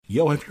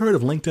Yo, have you heard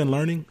of LinkedIn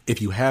Learning?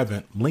 If you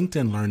haven't,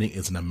 LinkedIn Learning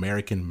is an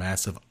American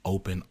massive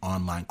open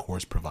online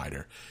course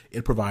provider.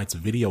 It provides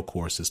video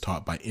courses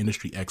taught by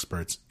industry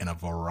experts in a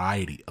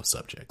variety of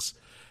subjects.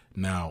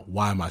 Now,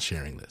 why am I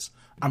sharing this?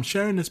 I'm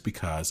sharing this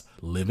because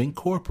Living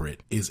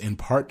Corporate is in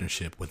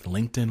partnership with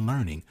LinkedIn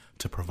Learning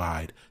to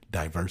provide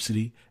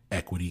diversity,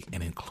 equity,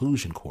 and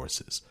inclusion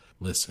courses.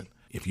 Listen,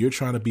 if you're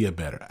trying to be a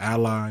better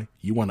ally,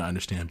 you want to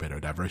understand better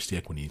diversity,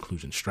 equity,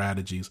 inclusion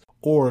strategies,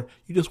 or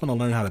you just want to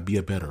learn how to be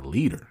a better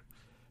leader,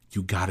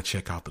 you got to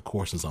check out the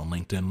courses on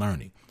LinkedIn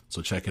Learning.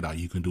 So check it out.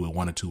 You can do it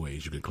one of two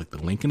ways. You can click the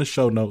link in the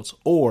show notes,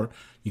 or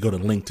you go to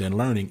LinkedIn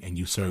Learning and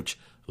you search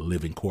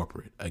Living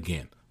Corporate.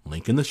 Again,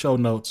 link in the show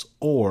notes,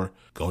 or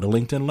go to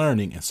LinkedIn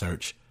Learning and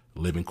search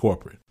Living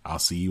Corporate. I'll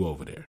see you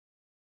over there.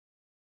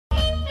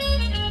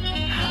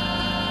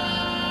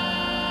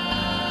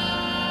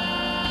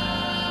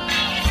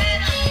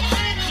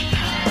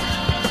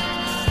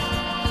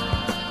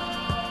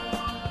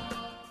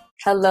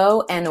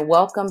 Hello and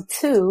welcome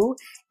to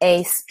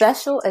a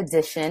special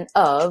edition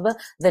of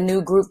the new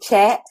group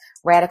chat,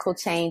 Radical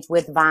Change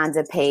with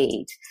Vonda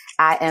Page.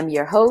 I am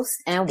your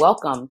host and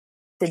welcome.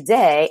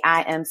 Today,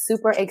 I am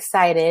super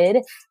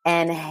excited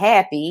and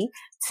happy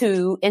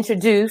to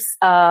introduce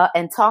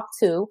and talk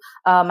to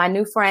my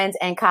new friend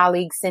and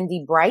colleague,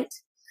 Cindi Bright.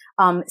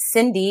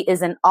 Cindi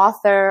is an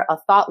author, a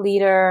thought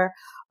leader,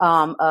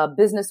 a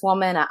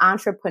businesswoman, an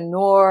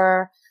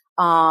entrepreneur.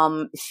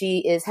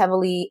 She is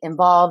heavily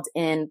involved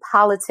in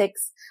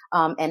politics,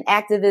 and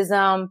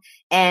activism.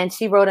 And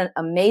she wrote an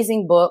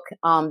amazing book,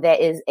 that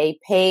is a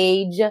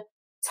page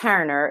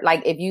turner.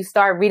 Like if you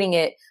start reading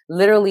it,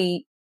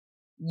 literally,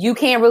 you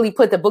can't really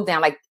put the book down.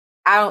 Like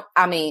I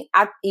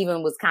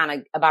even was kind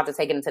of about to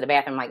take it into the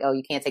bathroom. Like, oh,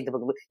 you can't take the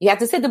book. You have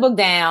to sit the book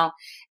down.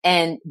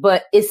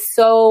 But it's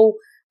so,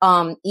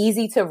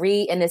 easy to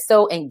read and it's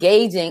so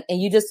engaging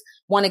and you just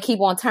want to keep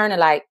on turning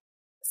like.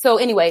 So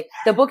anyway,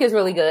 the book is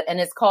really good and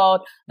it's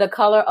called The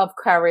Color of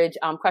Courage,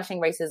 Crushing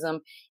Racism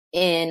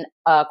in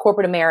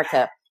Corporate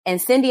America. And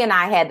Cindi and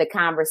I had the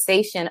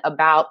conversation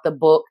about the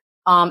book,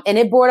 and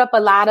it brought up a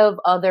lot of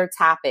other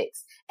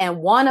topics. And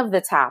one of the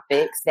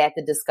topics that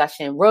the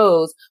discussion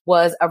rose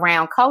was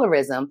around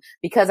colorism,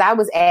 because I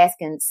was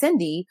asking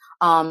Cindi,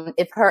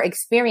 if her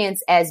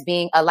experience as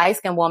being a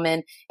light-skinned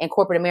woman in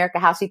corporate America,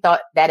 how she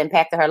thought that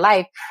impacted her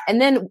life. And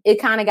then it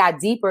kind of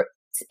got deeper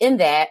in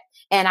that.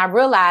 And I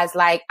realized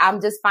like,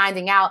 I'm just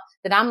finding out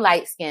that I'm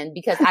light skinned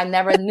because I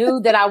never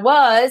knew that I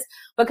was,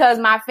 because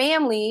my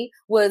family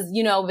was,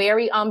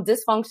 very,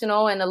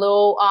 dysfunctional and a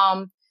little,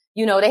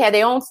 they had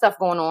their own stuff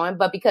going on,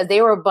 but because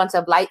they were a bunch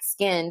of light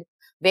skinned,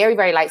 very,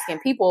 very light skinned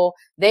people,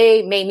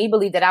 they made me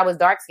believe that I was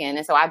dark skinned.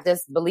 And so I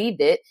just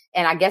believed it.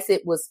 And I guess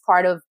it was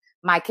part of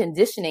my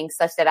conditioning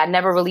such that I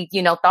never really,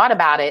 thought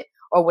about it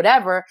or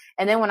whatever.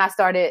 And then when I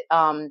started,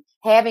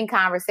 having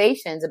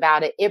conversations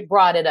about it, it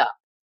brought it up.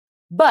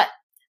 But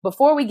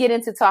before we get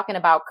into talking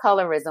about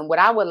colorism, what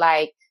I would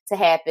like to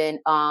happen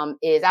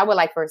is I would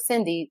like for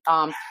Cindi,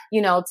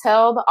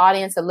 tell the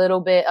audience a little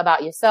bit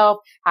about yourself,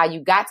 how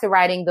you got to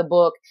writing the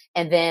book,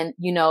 and then,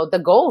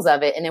 the goals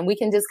of it. And then we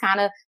can just kind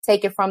of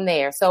take it from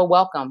there. So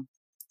welcome.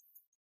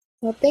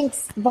 Well,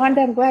 thanks, Vonda.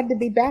 I'm glad to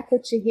be back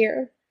with you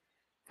here.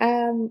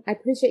 I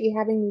appreciate you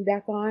having me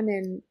back on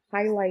and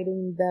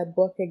highlighting the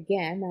book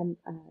again.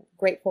 I'm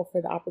grateful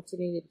for the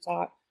opportunity to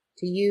talk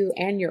to you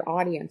and your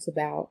audience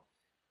about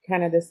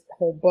kind of this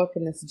whole book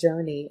and this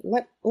journey.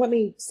 Let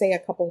me say a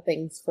couple of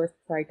things first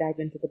before I dive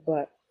into the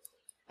book.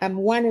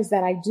 One is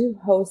that I do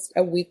host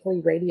a weekly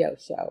radio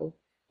show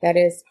that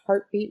is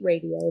Heartbeat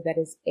Radio that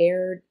is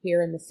aired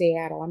here in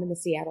I'm in the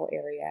Seattle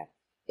area.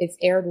 It's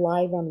aired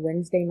live on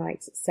Wednesday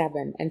nights at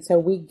 7. And so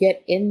we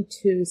get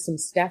into some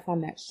stuff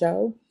on that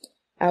show.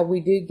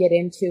 We do get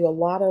into a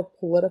lot of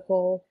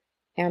political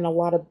and a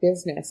lot of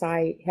business.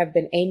 I have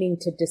been aiming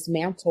to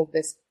dismantle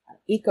this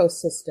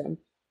ecosystem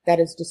that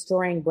is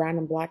destroying brown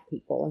and black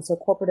people. And so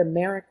corporate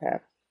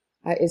America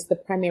is the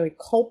primary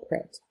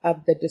culprit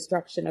of the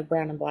destruction of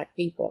brown and black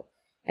people.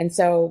 And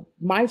so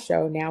my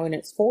show now in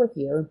its 4th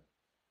year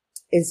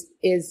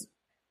is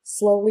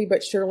slowly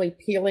but surely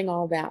peeling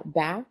all that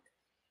back.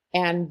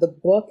 And the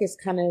book is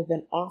kind of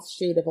an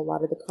offshoot of a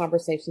lot of the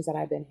conversations that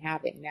I've been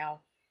having.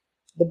 Now,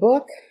 the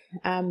book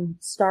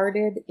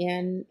started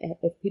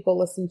if people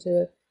listen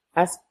to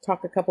us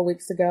talk a couple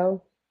weeks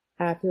ago,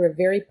 through a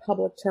very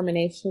public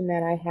termination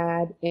that I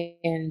had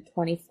in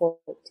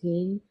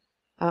 2014.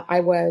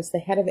 I was the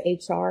head of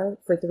HR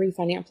for 3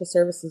 financial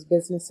services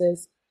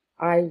businesses.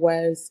 I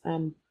was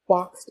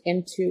boxed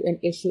into an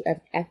issue of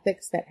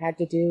ethics that had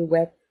to do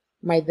with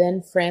my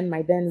then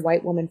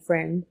white woman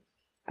friend,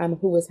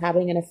 who was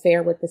having an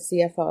affair with the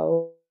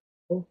CFO.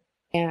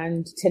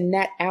 And to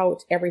net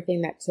out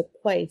everything that took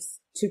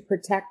place to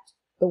protect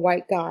the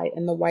white guy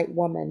and the white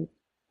woman,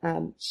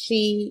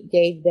 she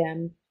gave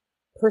them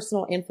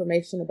personal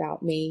information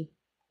about me,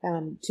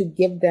 to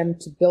give them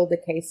to build a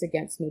case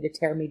against me to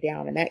tear me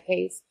down. And that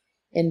case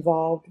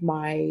involved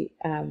my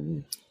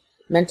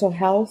mental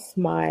health,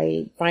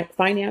 my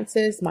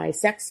finances, my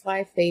sex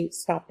life. They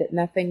stopped at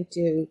nothing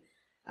to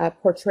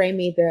portray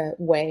me the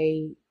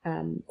way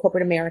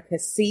corporate America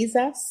sees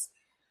us.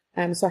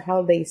 So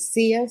how they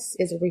see us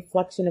is a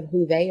reflection of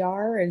who they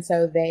are. And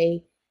so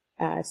they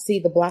see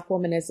the Black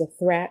woman as a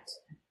threat.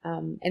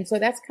 And so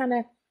that's kind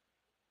of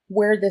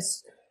where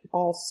this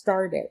all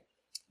started.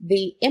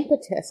 The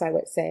impetus, I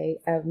would say,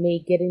 of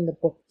me getting the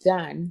book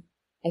done,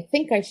 I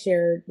think I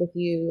shared with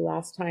you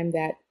last time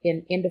that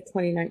in end of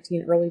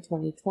 2019, early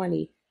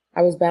 2020,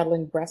 I was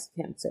battling breast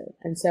cancer.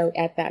 And so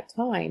at that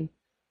time,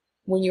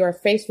 when you are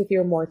faced with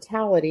your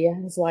mortality, I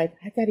was like,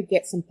 I got to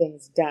get some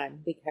things done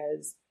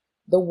because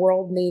the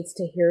world needs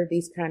to hear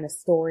these kind of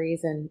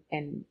stories.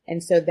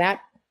 And so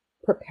that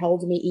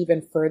propelled me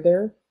even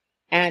further.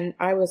 And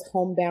I was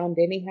homebound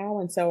anyhow.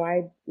 And so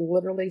I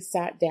literally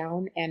sat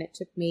down, and it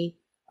took me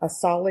a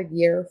solid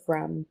year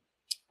from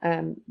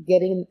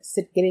getting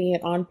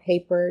it on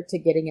paper to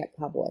getting it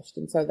published.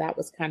 And so that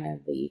was kind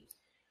of the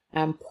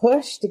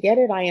push to get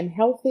it. I am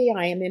healthy.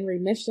 I am in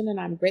remission, and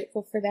I'm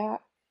grateful for that.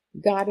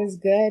 God is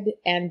good,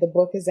 and the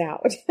book is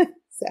out.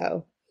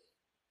 So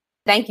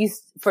thank you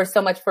for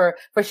so much for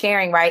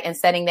sharing, right, and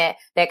setting that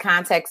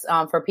context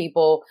for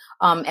people.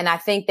 And I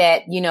think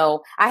that, you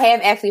know, I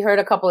have actually heard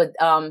a couple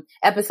of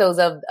episodes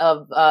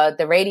of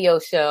the radio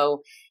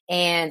show,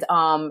 and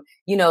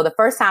you know, the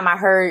first time I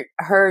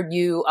heard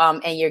you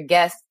and your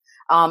guests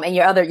and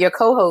your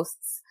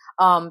co-hosts,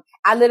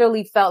 I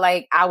literally felt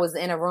like I was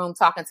in a room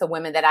talking to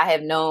women that I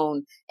have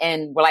known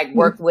and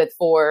worked with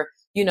for,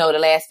 you know, the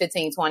last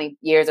 15, 20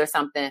 years or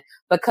something,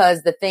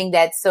 because the thing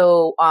that's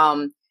so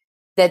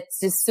that's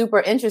just super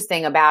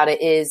interesting about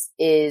it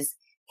is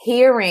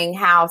hearing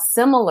how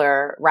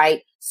similar,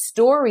 right,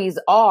 stories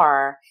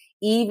are,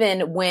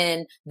 even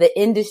when the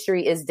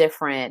industry is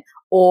different,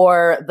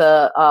 or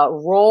the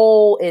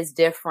role is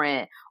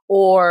different,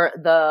 or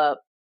the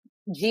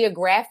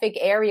geographic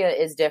area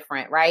is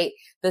different, right?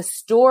 The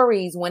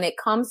stories when it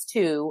comes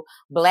to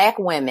Black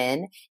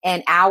women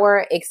and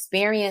our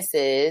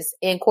experiences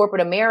in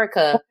corporate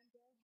America.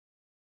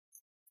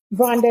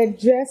 Vonda,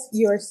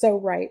 you're so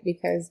right,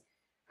 because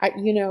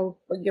you know,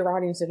 your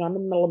audience, and I'm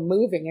in the middle of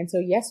moving. And so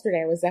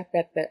yesterday I was up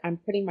I'm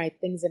putting my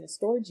things in a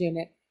storage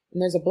unit, and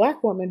there's a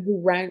Black woman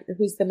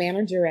who's the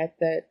manager at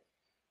the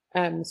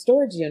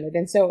storage unit.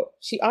 And so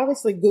she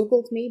obviously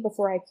Googled me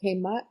before I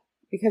came up,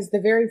 because the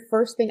very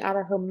first thing out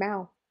of her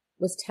mouth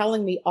was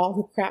telling me all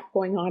the crap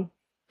going on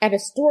at a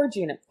storage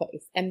unit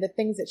place and the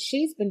things that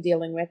she's been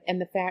dealing with. And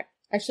the fact,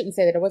 I shouldn't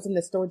say that it wasn't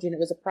the storage unit, it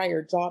was a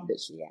prior job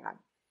that she had.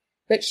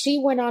 But she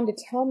went on to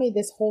tell me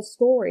this whole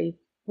story,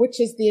 which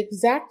is the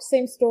exact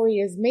same story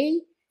as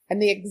me,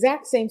 and the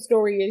exact same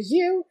story as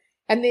you,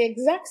 and the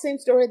exact same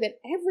story that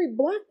every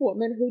Black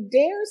woman who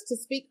dares to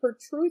speak her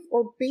truth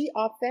or be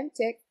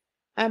authentic,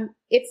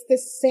 it's the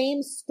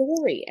same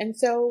story. And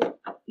so,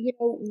 you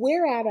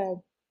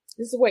know,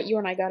 this is what you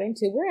and I got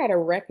into. We're at a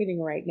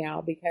reckoning right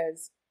now,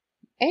 because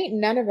ain't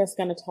none of us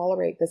going to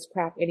tolerate this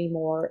crap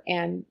anymore.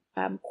 And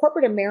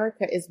corporate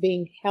America is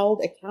being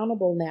held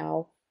accountable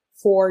now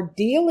for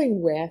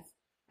dealing with,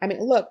 I mean,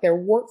 look, their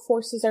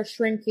workforces are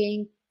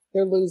shrinking.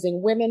 They're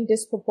losing women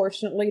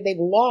disproportionately. They've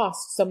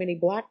lost so many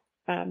Black,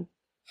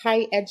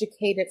 high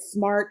educated,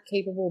 smart,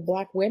 capable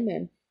Black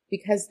women,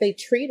 because they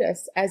treat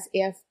us as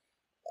if,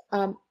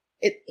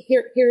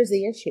 here's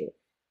the issue.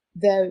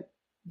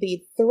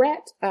 The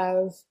threat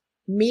of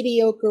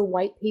mediocre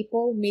white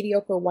people,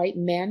 mediocre white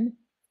men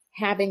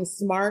having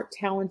smart,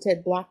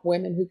 talented Black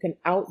women who can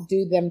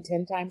outdo them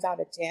 10 times out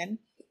of 10.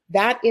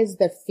 That is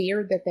the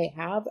fear that they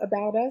have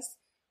about us.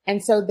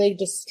 And so they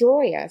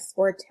destroy us,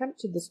 or attempt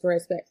to destroy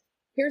us. But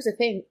here's the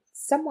thing.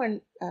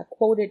 Someone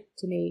quoted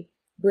to me,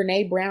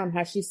 Brene Brown,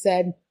 how she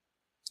said,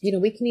 you know,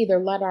 we can either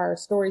let our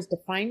stories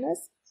define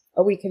us,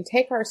 or we can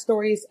take our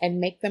stories and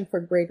make them for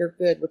greater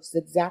good, which is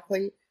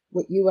exactly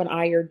what you and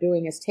I are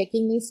doing, is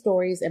taking these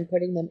stories and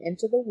putting them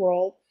into the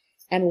world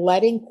and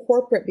letting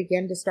corporate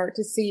begin to start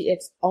to see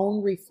its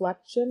own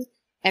reflection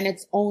and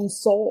its own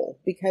soul,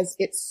 because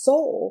its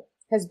soul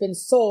has been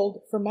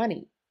sold for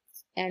money.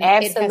 And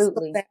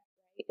absolutely.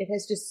 It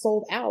has just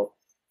sold out.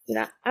 You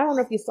know, I don't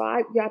know if you saw,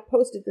 I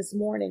posted this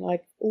morning,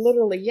 like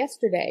literally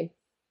yesterday,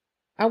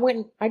 I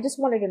just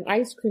wanted an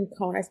ice cream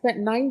cone. I spent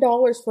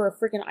 $9 for a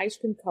freaking ice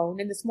cream cone.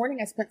 And this morning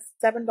I spent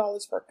 $7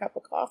 for a cup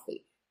of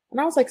coffee. And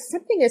I was like,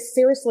 something is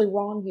seriously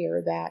wrong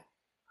here that,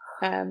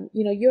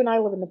 you know, you and I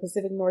live in the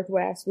Pacific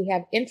Northwest. We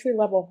have entry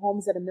level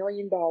homes at $1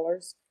 million.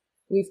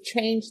 We've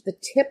changed the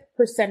tip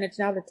percentage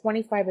now to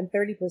 25 and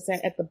 30%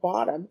 at the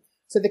bottom.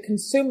 So the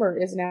consumer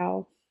is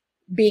now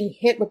being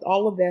hit with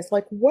all of this.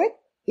 Like, what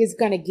is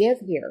going to give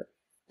here?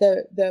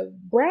 The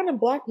brown and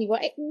Black people,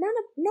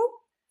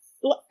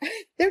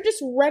 they're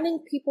just running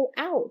people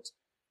out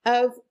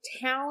of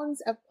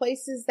towns, of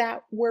places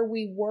where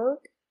we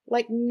work.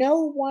 Like,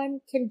 no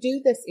one can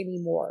do this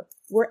anymore.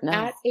 We're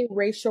at a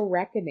racial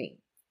reckoning.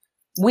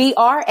 We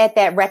are at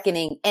that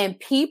reckoning, and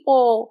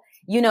people,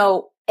 you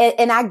know,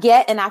 and I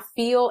get, and I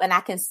feel, and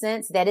I can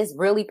sense that it's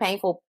really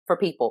painful for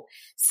people.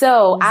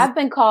 So I've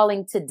been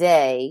calling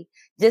today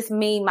just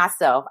me,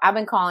 myself, I've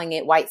been calling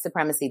it White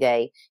Supremacy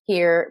Day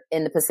here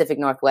in the Pacific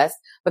Northwest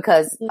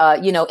because,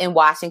 in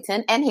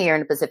Washington and here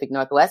in the Pacific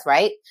Northwest,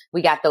 right?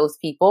 We got those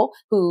people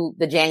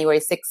the January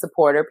 6th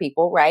supporter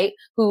people, right?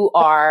 Who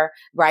are,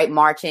 right,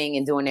 marching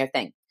and doing their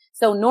thing.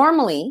 So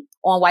normally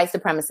on White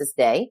Supremacist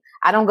Day,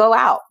 I don't go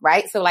out,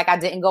 right? So like I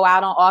didn't go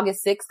out on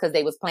August 6th because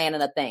they was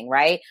planning a thing,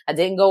 right? I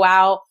didn't go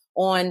out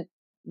on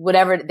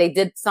whatever they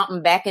did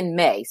something back in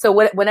May. So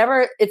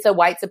whenever it's a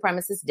white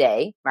supremacist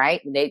day,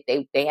 right? They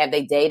have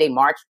their day, they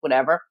march,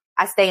 whatever.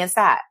 I stay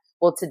inside.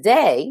 Well,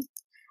 today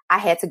I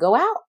had to go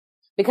out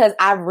because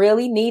I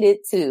really needed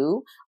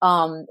to,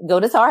 go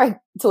to Target,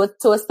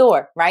 to a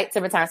store, right?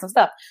 To return some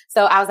stuff.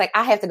 So I was like,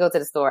 I have to go to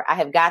the store. I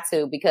have got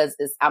to because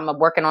I'm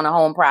working on a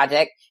home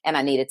project and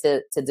I needed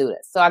to do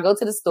this. So I go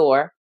to the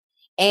store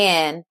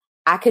and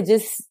I could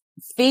just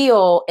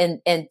feel and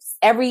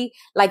every,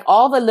 like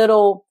all the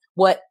little,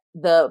 what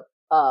the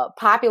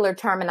popular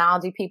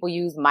terminology people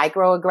use,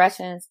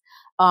 microaggressions,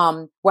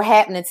 were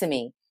happening to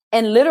me.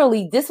 And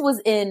literally this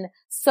was in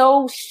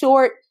so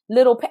short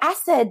little, I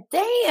said,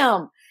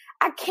 damn,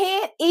 I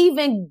can't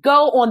even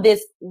go on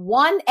this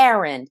one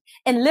errand.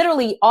 And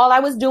literally all I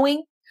was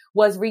doing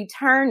was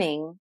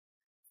returning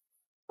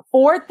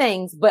 4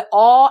 things, but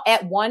all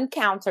at one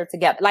counter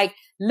together, like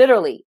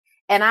literally.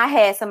 And I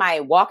had somebody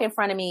walk in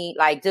front of me,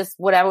 like just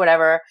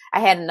whatever. I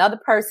had another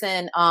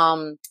person,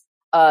 I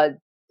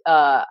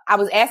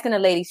was asking a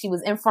lady, she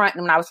was in front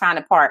when I was trying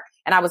to park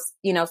and I was,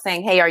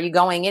 saying, hey, are you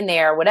going in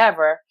there or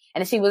whatever?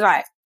 And she was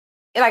like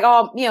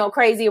all,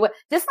 crazy,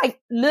 just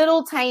like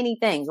little tiny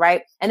things.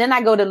 Right. And then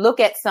I go to look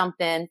at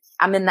something.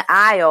 I'm in the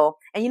aisle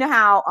and you know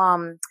how,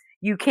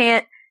 you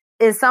can't,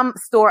 in some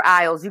store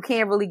aisles, you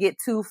can't really get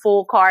 2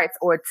 full carts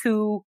or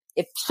 2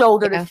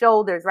 shoulder to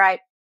shoulders. Right.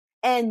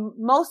 And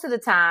most of the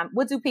time,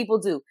 what do?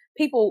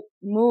 People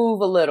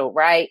move a little,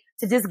 right?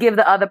 To just give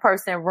the other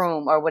person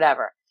room or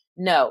whatever.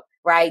 No.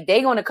 Right.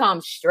 They're going to come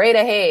straight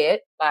ahead.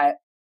 Like,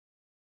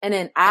 and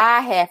then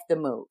I have to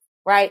move.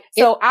 Right.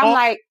 So I'm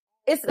like,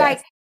 it's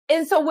like,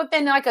 and so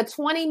within like a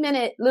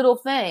 20-minute little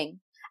thing,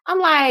 I'm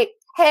like,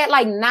 had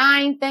like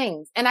 9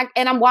 things. And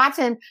I'm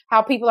watching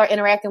how people are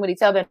interacting with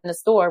each other in the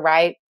store.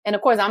 Right. And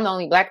of course, I'm the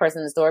only Black person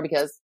in the store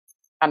because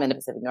I'm in the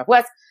Pacific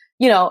Northwest,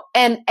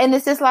 and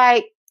it's just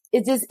like,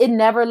 it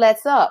never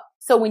lets up.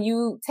 So when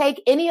you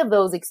take any of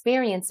those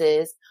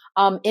experiences,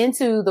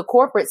 into the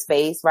corporate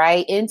space,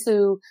 right?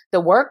 Into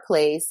the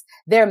workplace,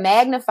 they're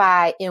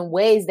magnified in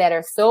ways that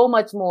are so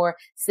much more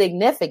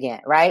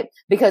significant, right?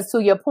 Because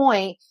to your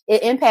point,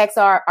 it impacts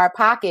our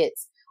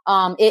pockets.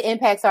 It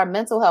impacts our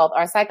mental health,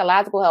 our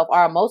psychological health,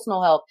 our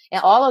emotional health,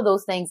 and all of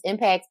those things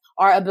impact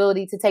our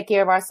ability to take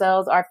care of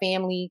ourselves, our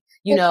family,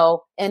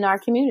 and our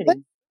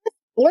community.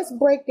 Let's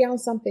break down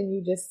something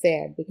you just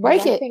said, because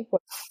I think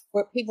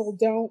what people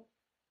don't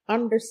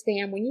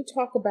understand when you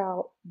talk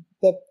about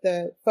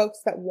the folks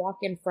that walk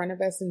in front of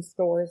us in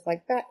stores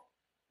like that,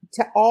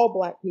 to all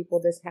Black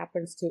people this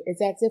happens to,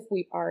 is as if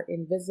we are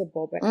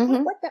invisible. But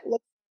what that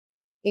looks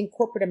in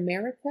corporate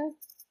America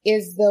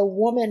is the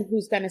woman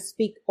who's going to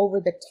speak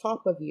over the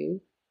top of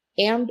you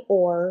and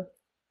or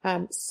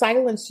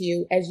silence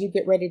you as you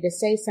get ready to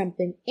say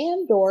something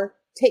and or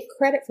take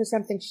credit for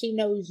something she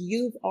knows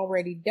you've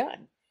already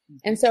done.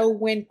 And so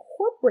when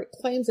corporate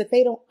claims that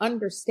they don't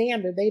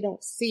understand or they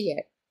don't see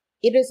it,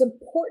 it is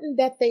important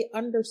that they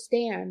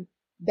understand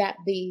that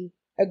the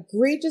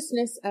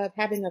egregiousness of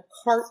having a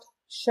cart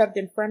shoved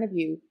in front of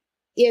you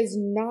is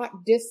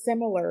not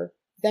dissimilar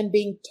than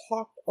being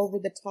talked over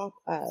the top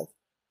of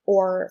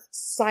or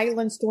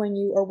silenced when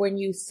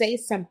you say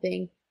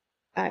something,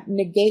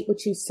 negate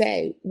what you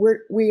say.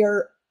 We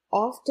are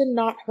often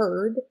not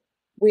heard.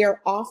 We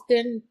are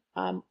often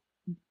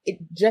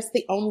just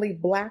the only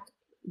Black,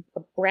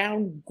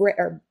 brown, gray,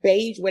 or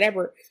beige,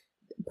 whatever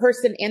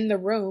person in the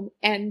room.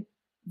 And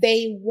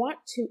they want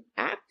to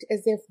act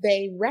as if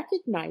they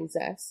recognize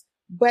us,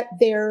 but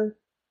their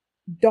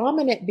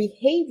dominant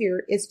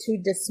behavior is to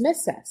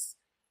dismiss us.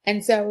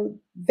 And so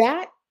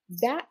that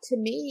to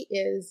me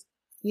is,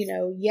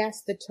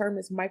 yes, the term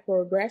is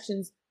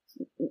microaggressions.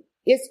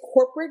 Is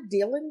corporate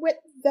dealing with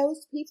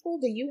those people?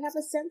 Do you have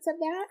a sense of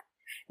that?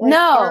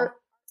 No.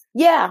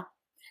 Yeah.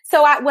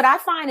 So what I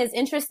find is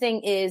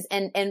interesting is,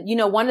 and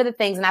one of the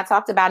things, and I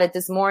talked about it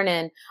this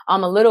morning, a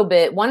little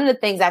bit, one of the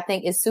things I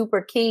think is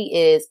super key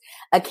is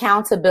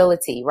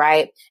accountability,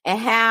 right? And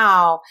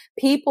how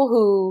people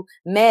who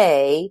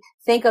may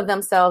think of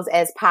themselves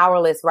as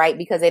powerless, right?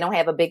 Because they don't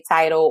have a big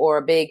title or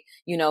a big,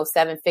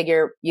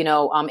 7-figure,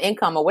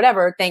 income or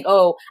whatever, think,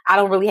 oh, I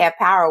don't really have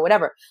power or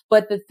whatever.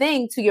 But the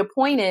thing, to your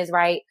point, is,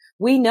 right,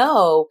 we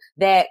know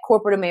that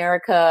corporate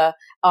America,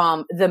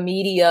 the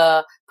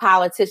media,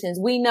 politicians,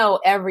 we know,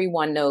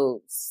 everyone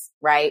knows,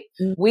 right?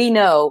 Mm-hmm. We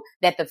know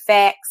that the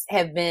facts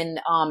have been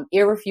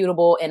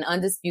irrefutable and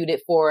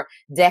undisputed for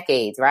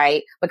decades,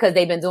 right? Because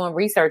they've been doing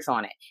research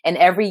on it. And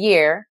every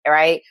year,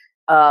 right,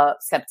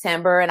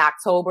 September and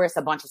October, it's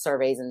a bunch of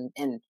surveys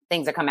and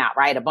things that come out,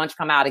 right? A bunch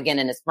come out again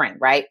in the spring,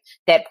 right?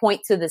 That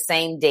point to the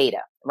same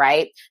data,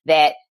 right?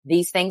 That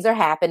these things are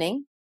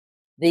happening,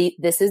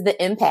 this is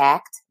the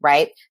impact,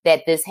 right,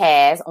 that this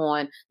has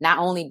on not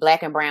only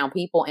Black and brown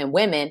people and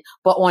women,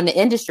 but on the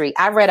industry.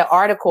 I read an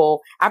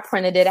article. I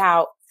printed it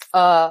out.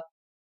 I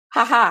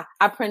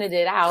printed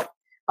it out,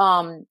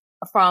 from,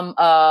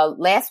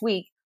 last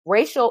week,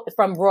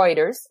 from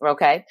Reuters.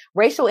 Okay.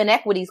 Racial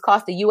inequities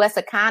cost the U.S.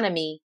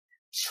 economy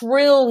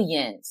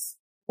trillions.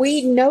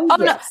 We know this.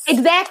 No,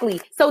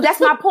 exactly. So that's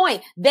my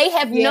point. They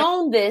have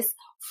known this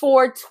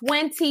for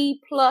 20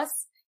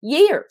 plus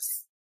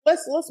years.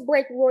 Let's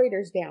break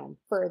Reuters down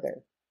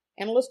further,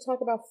 and let's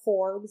talk about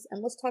Forbes,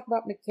 and let's talk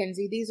about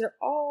McKinsey. These are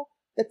all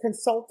the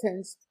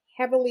consultants,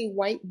 heavily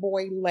white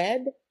boy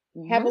led,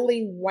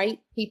 heavily white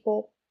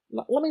people.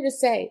 Let me just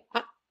say,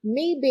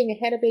 me being a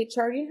head of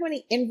HR, you know how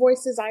many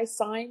invoices I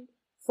signed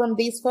from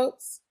these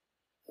folks?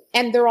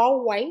 And they're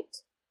all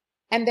white,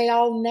 and they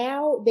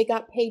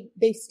got paid.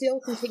 They still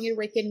continue to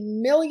rake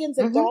in millions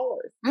of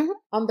dollars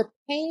on the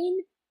pain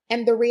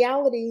and the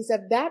realities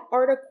of that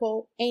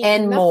article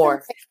and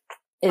more.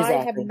 Exactly.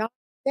 I have not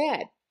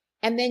said.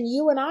 And then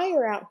you and I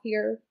are out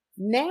here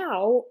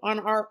now on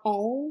our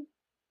own,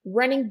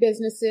 running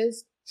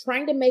businesses,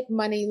 trying to make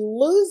money,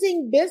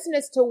 losing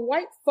business to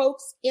white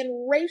folks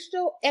in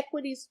racial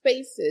equity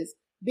spaces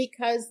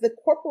because the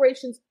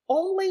corporations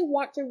only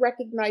want to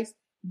recognize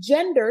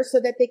gender so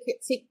that they can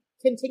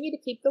continue to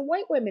keep the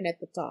white women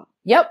at the top.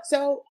 Yep.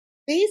 So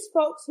these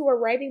folks who are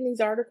writing these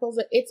articles,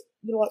 it's,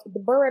 the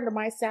burr under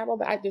my saddle.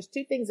 There's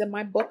two things in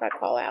my book I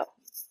call out.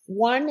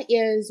 One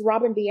is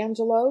Robin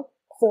DiAngelo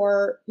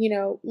for,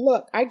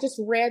 look, I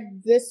just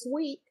read this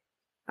week.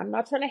 I'm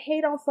not trying to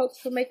hate on folks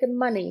for making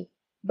money,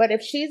 but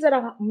if she's at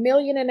 $1.5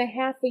 million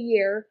a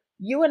year,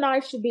 you and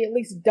I should be at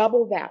least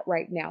double that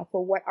right now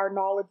for what our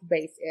knowledge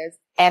base is.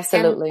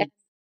 Absolutely.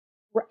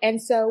 And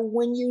so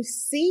when you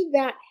see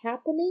that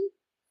happening,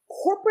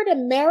 corporate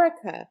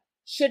America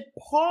should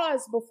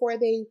pause before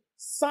they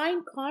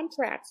sign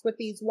contracts with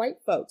these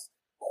white folks.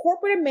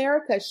 Corporate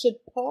America should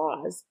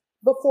pause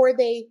before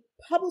they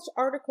publish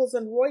articles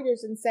on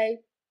Reuters and say,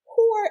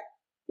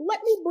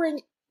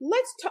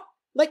 let's talk,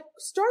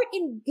 start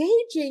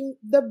engaging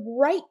the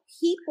right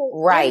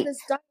people in this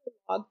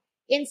dialogue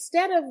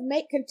instead of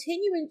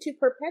continuing to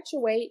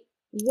perpetuate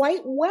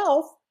white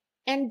wealth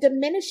and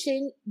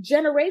diminishing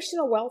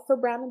generational wealth for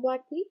brown and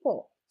Black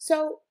people.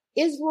 So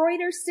is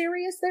Reuters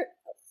serious?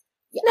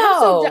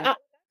 No. I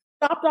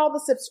stopped all the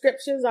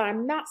subscriptions.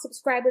 I'm not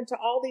subscribing to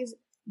all these.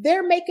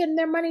 They're making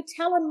their money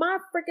telling my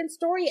freaking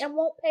story and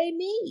won't pay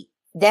me.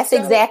 That's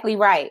exactly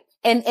right.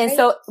 And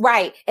so,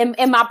 right. And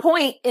my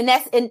point, and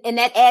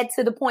that adds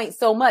to the point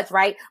so much,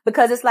 right?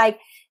 Because it's like,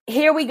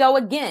 here we go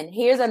again.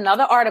 Here's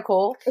another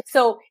article.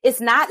 So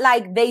it's not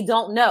like they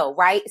don't know,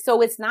 right?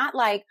 So it's not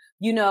like,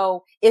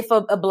 if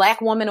a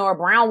Black woman or a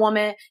brown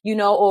woman,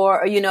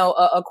 or,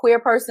 a queer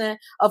person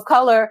of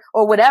color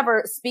or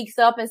whatever speaks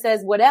up and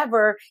says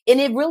whatever. And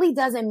it really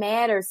doesn't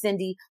matter,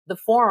 Cindi, the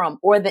forum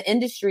or the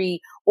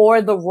industry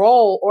or the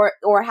role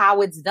or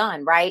how it's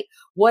done, right?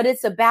 What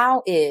it's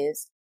about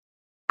is,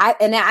 I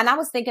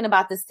was thinking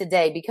about this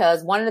today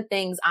because one of the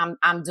things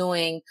I'm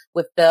doing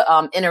with the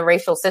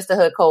Interracial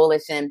Sisterhood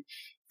Coalition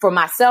for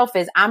myself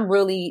is I'm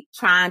really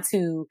trying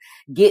to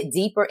get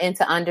deeper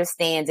into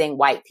understanding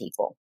white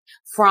people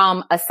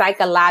from a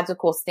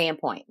psychological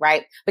standpoint,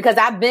 right? Because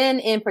I've been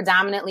in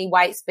predominantly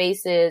white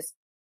spaces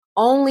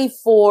only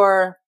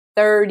for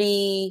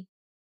 32-ish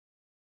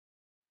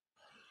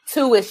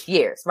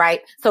years,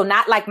 right? So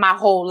not like my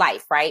whole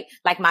life, right?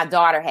 Like my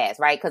daughter has,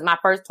 right? Because my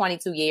first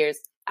 22 years,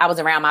 I was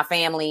around my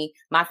family.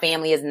 My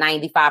family is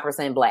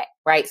 95% Black,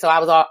 right? So I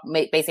was all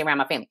basically around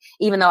my family,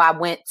 even though I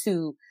went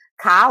to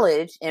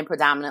college in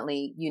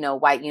predominantly,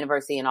 white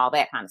university and all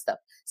that kind of stuff.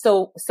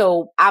 So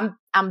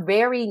I'm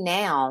very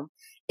now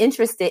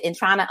interested in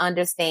trying to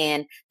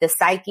understand the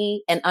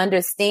psyche and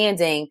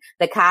understanding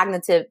the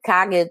cognitive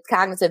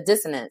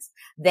dissonance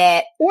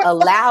that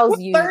allows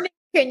you. Learning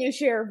can you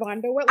share,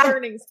 Vonda? What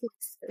learnings can you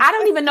share? I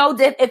don't even know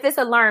if it's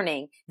a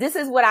learning. This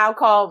is what I'll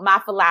call my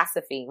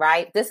philosophy,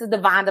 right? This is the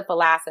Vonda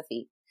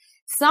philosophy.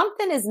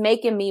 Something is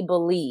making me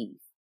believe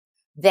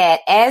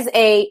that as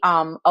a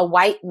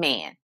white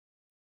man,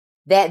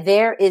 that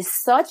there is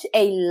such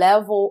a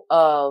level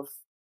of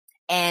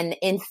an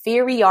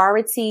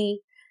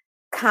inferiority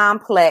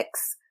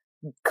complex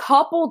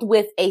coupled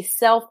with a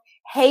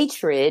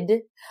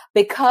self-hatred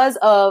because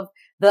of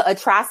the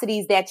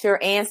atrocities that your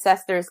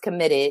ancestors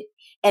committed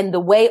and the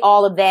way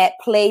all of that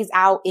plays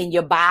out in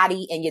your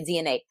body and your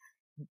DNA.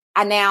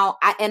 I'm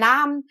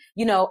going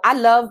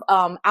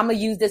to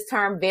use this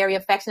term very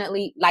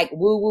affectionately, like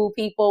woo-woo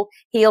people,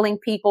 healing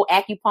people,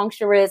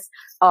 acupuncturists,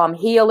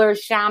 healers,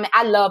 shaman.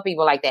 I love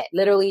people like that.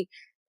 Literally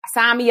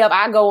sign me up.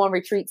 I go on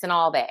retreats and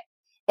all that.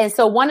 And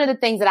so one of the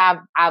things that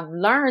I've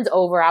learned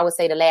over, I would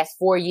say the last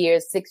 4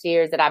 years, 6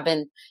 years that I've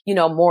been,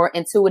 more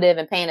intuitive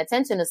and paying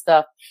attention to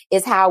stuff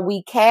is how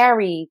we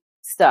carry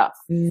stuff.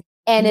 Mm-hmm.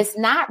 And it's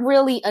not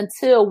really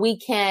until we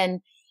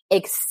can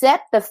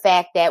accept the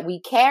fact that we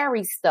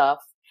carry stuff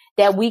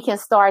that we can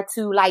start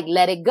to like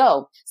let it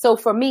go. So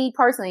for me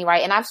personally,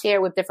 right, and I've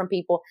shared with different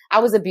people, I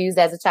was abused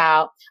as a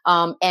child.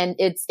 And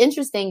it's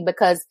interesting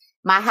because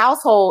my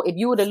household, if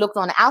you would have looked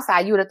on the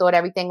outside, you would have thought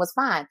everything was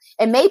fine.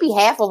 And maybe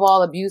half of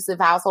all abusive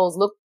households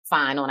look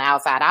fine on the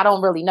outside. I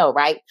don't really know,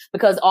 right?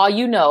 Because all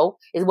you know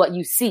is what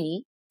you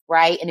see,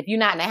 right? And if you're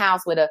not in the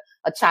house with a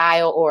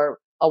child or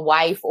a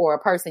wife or a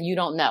person, you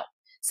don't know.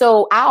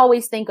 So I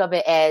always think of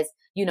it as,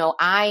 you know,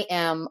 I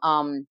am,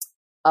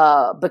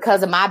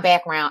 because of my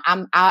background,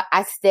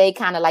 I stay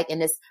kind of like in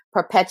this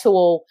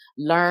perpetual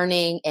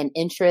learning and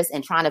interest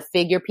and trying to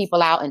figure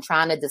people out and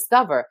trying to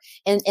discover.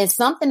 And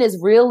something is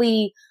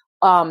really,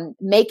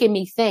 making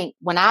me think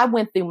when I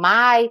went through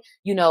my,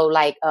 you know,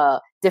 like,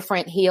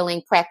 different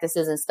healing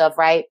practices and stuff,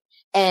 right?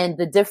 And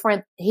the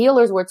different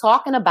healers were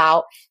talking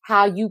about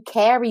how you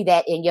carry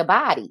that in your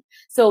body.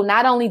 So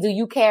not only do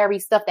you carry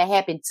stuff that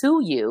happened to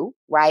you,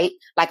 right?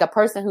 Like a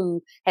person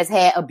who has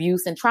had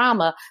abuse and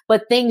trauma,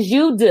 but things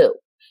you do.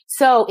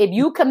 So if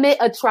you commit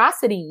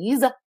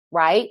atrocities,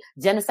 right?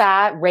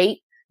 Genocide, rape,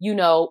 you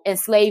know,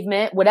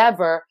 enslavement,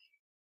 whatever,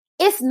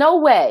 it's no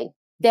way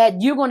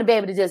that you're going to be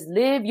able to just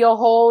live your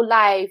whole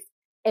life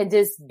and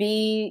just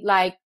be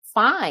like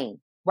fine,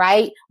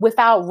 right?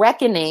 Without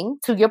reckoning,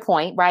 to your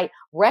point, right?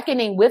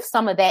 Reckoning with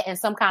some of that in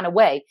some kind of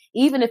way,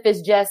 even if it's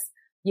just,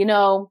 you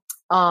know,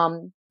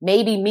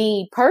 maybe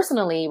me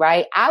personally,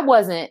 right? I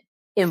wasn't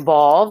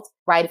involved,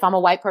 right? If I'm a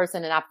white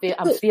person and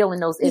I'm feeling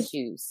those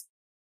issues.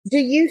 Do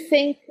you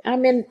think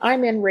I'm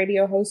in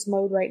radio host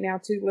mode right now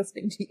too,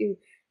 listening to you.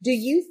 Do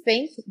you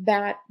think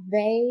that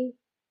they,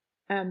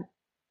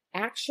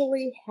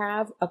 actually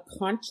have a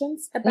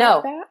conscience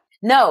about that?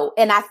 No.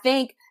 And I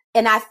think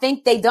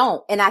they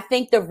don't. And I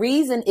think the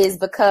reason is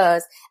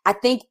because I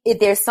think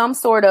there's some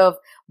sort of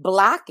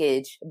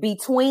blockage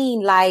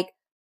between like,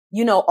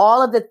 you know,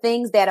 all of the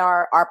things that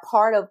are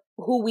part of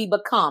who we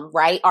become,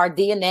 right? Our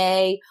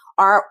DNA,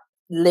 our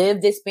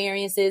lived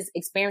experiences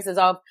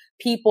of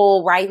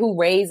people, right? Who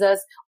raise us,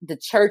 the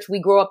church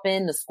we grew up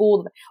in, the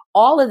school,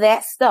 all of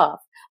that stuff.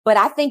 But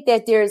I think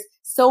that there's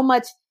so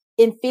much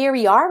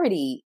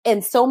inferiority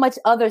and so much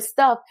other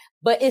stuff,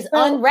 but it's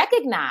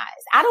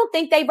unrecognized. I don't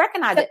think they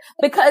recognize it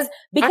because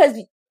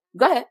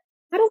go ahead.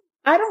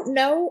 I don't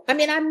know. I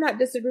mean, I'm not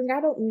disagreeing. I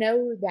don't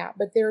know that,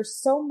 but there's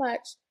so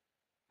much,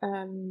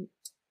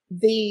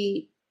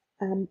 the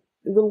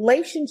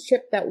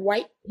relationship that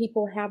white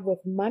people have with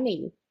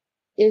money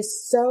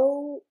is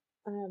so,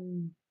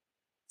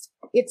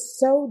 it's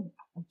so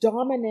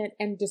dominant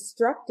and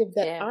destructive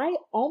that I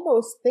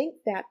almost think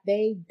that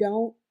they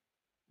don't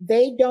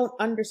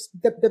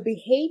understand the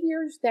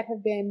behaviors that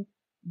have been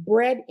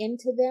bred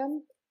into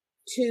them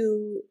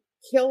to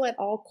kill at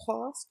all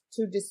costs,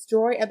 to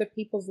destroy other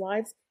people's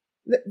lives.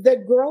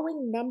 The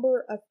growing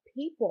number of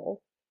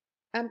people,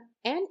 and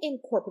in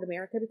corporate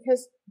America,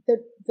 because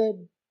the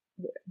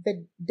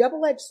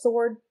double-edged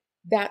sword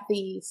that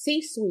the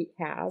C-suite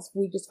has,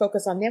 we just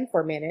focus on them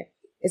for a minute,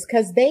 is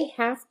because they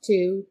have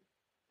to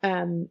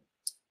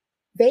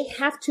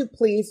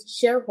please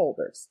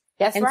shareholders.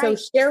 That's right. And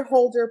so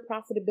shareholder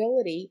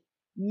profitability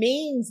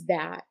means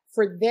that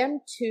for them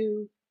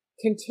to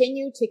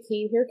continue to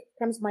keep, here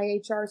comes my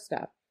HR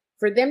stuff,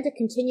 for them to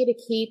continue to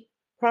keep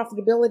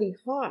profitability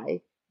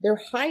high, their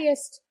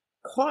highest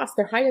cost,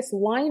 their highest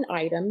line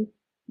item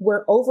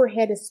where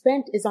overhead is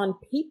spent is on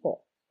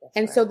people. That's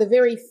and right. So the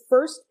very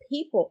first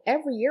people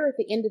every year at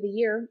the end of the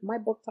year, my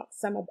book talks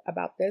some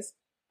about this,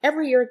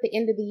 every year at the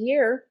end of the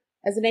year,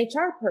 as an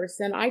HR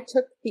person, I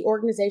took the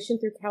organization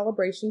through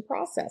calibration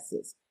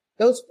processes.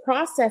 Those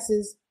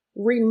processes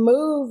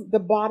remove the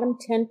bottom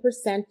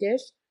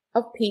 10%-ish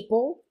of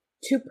people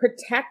to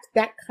protect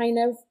that kind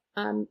of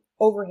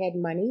overhead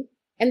money.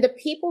 And the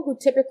people who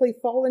typically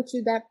fall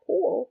into that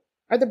pool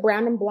are the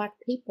brown and black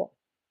people.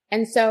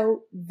 And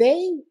so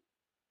they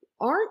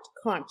aren't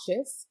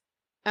conscious,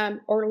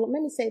 or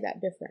let me say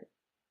that different.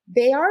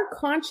 They are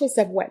conscious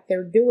of what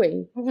they're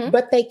doing,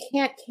 but they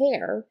can't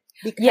care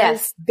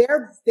because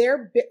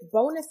their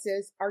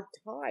bonuses are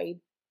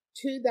tied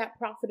to that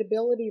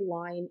profitability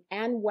line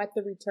and what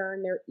the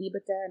return, their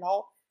EBITDA and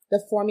all the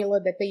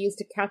formula that they use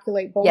to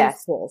calculate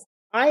bonus pools.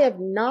 I have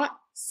not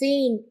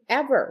seen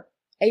ever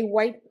a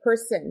white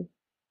person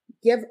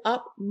give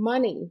up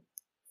money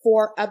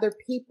for other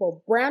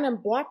people. Brown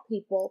and black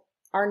people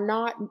are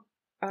not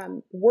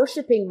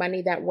worshiping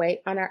money that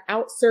way and are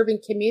out serving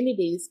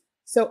communities.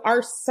 So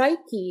our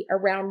psyche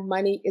around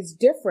money is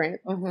different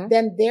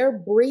than their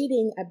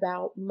breeding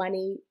about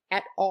money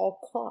at all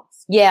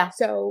costs.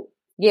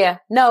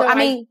 I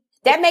mean,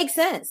 that makes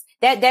sense.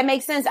 That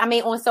makes sense. I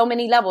mean, on so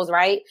many levels,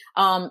 right?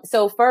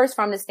 So first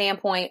from the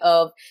standpoint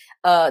of,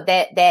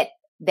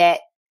 that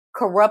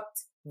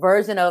corrupt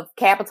version of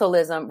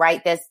capitalism,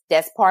 right?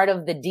 That's part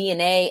of the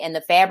DNA and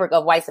the fabric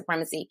of white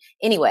supremacy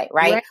anyway,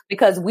 right?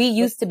 Because we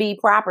used to be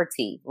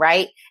property,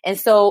 right? And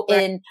so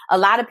in a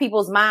lot of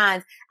people's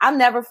minds, I'll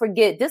never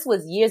forget, this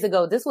was years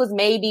ago. This was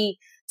maybe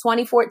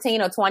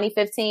 2014 or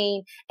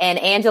 2015. And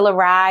Angela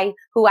Rye,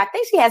 who I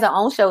think she has her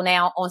own show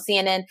now on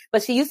CNN,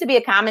 but she used to be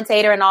a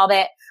commentator and all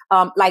that.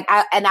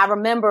 I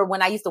remember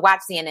when I used to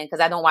watch CNN, because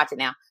I don't watch it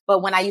now,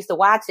 but when I used to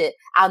watch it,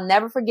 I'll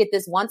never forget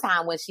this one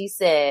time when she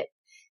said,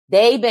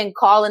 they've been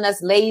calling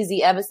us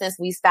lazy ever since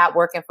we stopped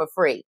working for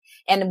free.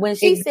 And when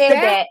she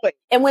said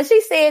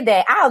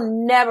that, I'll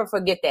never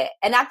forget that.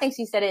 And I think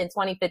she said it in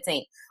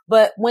 2015.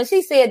 But when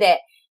she said that,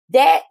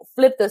 that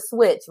flipped the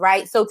switch,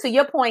 right? So to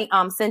your point,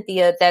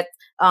 Cynthia,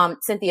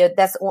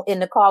 that's in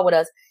the call with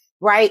us,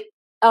 right?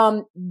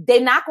 They're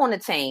not going to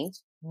change.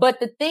 But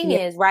the thing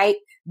is, right,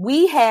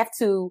 we have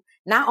to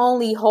not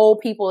only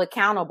hold people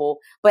accountable,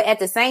 but at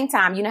the same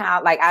time, you know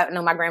how, like, I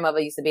know my grandmother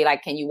used to be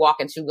like, can you walk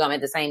and chew gum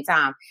at the same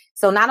time?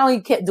 So not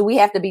only do we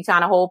have to be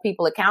trying to hold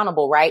people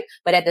accountable, right?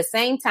 But at the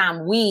same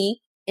time,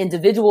 we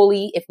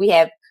individually, if we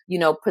have,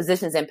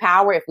 positions in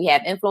power, if we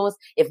have influence,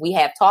 if we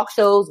have talk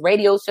shows,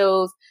 radio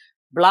shows,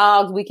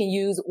 blogs, we can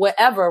use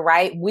whatever,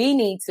 right? We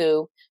need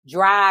to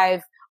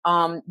drive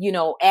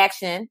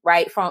action,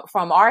 right?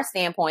 From our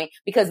standpoint,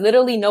 because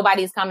literally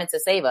nobody is coming to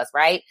save us,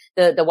 right?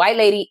 The white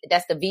lady,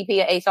 that's the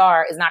VP of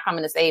HR, is not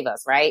coming to save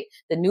us, right?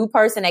 The new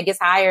person that gets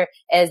hired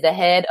as the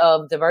head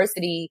of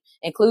diversity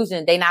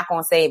inclusion, they're not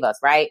going to save us,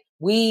 right?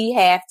 We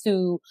have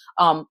to,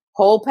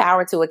 hold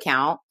power to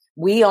account.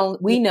 We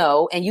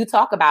know, and you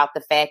talk about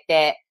the fact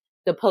that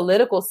the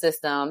political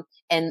system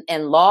and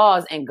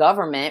laws and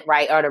government,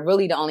 right, are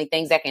really the only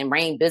things that can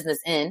rein business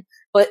in,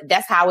 but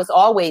that's how it's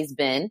always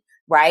been.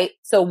 Right.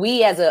 So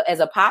we as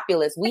a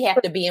populace, we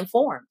have to be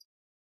informed.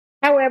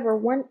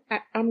 However,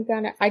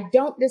 I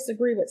don't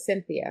disagree with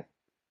Cynthia.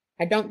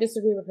 I don't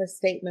disagree with her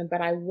statement,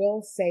 but I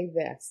will say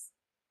this.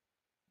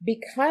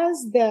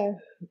 Because the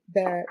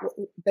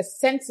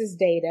census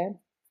data,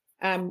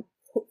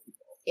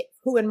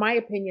 who in my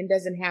opinion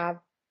doesn't have,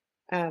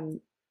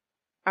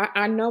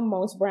 I know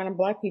most brown and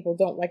black people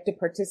don't like to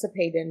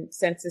participate in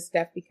census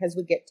stuff because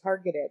we get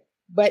targeted,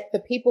 but the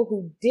people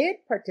who did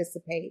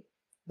participate,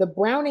 the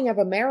browning of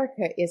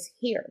America is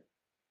here.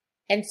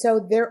 And so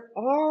there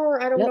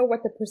are, I don't know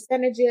what the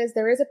percentage is.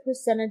 There is a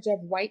percentage of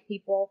white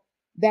people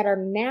that are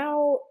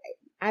now,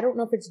 I don't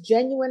know if it's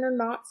genuine or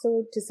not.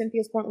 So to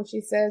Cynthia's point, when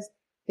she says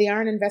they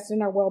aren't invested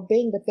in our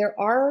well-being, but there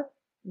are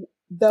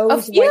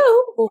those white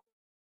people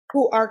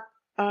who are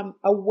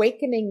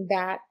awakening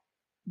that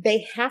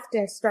they have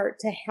to start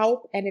to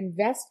help and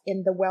invest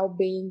in the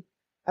well-being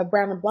of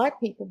brown and black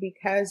people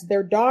because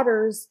their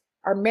daughters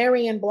are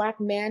marrying black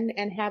men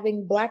and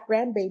having black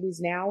grandbabies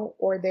now,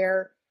 or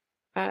they're,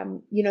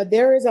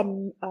 there is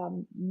a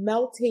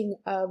melting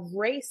of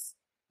race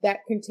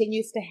that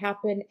continues to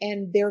happen.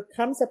 And there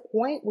comes a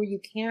point where you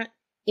can't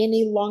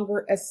any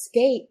longer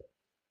escape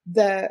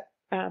the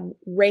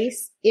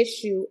race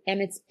issue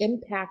and its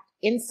impact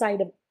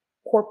inside of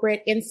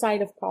corporate,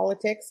 inside of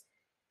politics.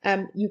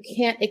 You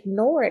can't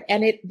ignore it.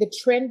 And the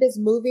trend is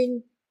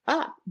moving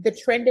up. The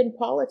trend in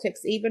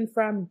politics, even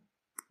from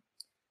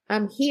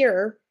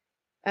here,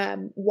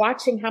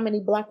 watching how many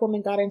black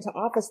women got into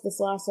office this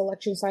last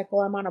election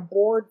cycle. I'm on a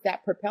board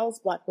that propels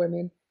black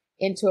women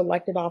into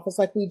elected office.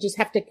 Like, we just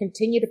have to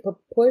continue to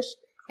push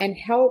and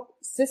help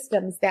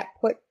systems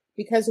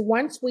because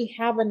once we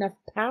have enough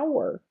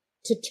power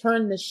to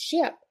turn the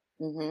ship,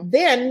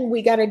 then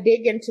we got to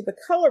dig into the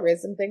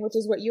colorism thing, which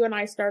is what you and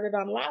I started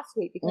on last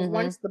week. Because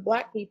once the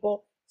black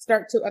people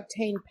start to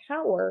obtain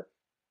power,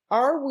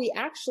 are we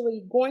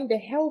actually going to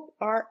help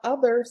our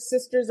other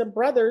sisters and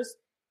brothers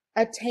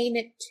attain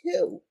it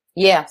too?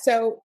 Yeah.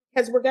 So,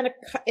 because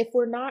if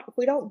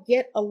we don't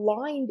get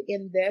aligned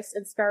in this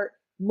and start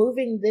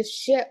moving this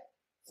ship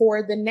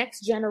for the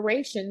next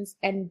generations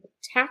and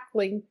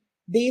tackling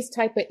these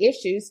type of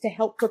issues to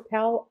help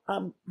propel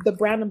the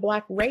brown and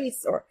black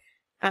race, or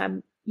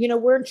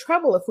we're in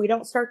trouble if we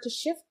don't start to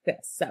shift this.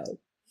 So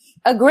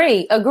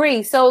agree.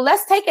 So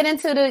let's take it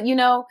into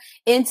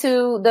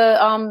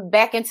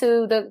back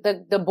into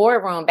the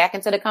boardroom, back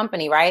into the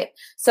company, right?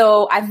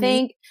 So I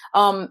think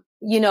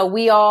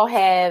we all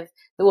have,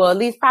 well, at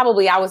least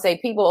probably I would say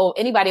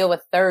anybody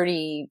over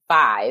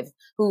 35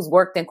 who's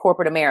worked in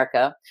corporate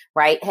America,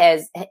 right,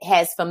 has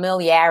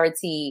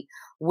familiarity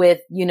with,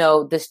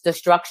 the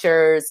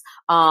structures,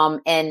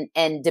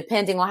 and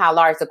depending on how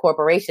large the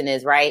corporation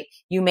is, right,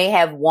 you may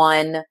have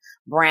one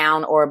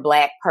brown or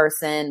black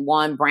person,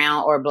 one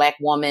brown or black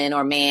woman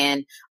or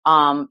man,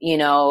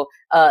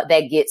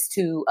 that gets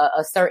to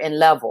a certain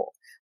level.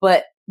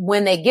 But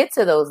when they get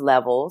to those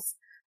levels,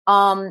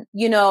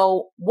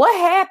 what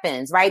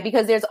happens, right?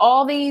 Because there's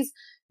all these,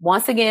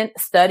 once again,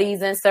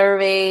 studies and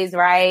surveys,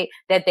 right,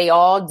 that they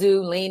all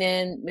do,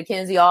 Lean,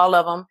 McKinsey, all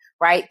of them,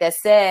 right, that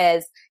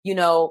says,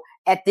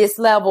 at this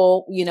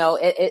level,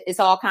 it's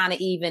all kind of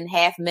even,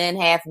 half men,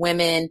 half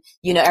women,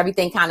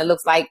 everything kind of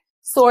looks like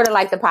sort of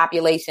like the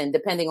population,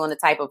 depending on the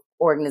type of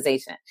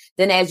organization.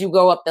 Then as you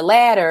go up the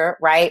ladder,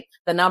 right,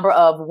 the number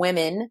of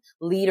women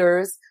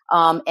leaders,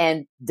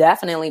 and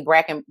definitely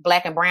black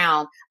and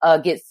brown,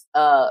 gets,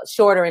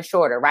 shorter and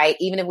shorter, right?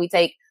 Even if we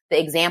take the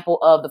example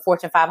of the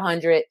Fortune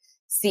 500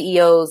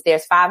 CEOs,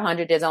 there's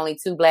 500, there's only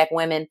 2 Black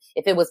women.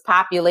 If it was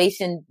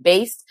population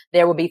based,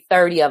 there would be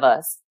 30 of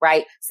us,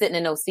 right? Sitting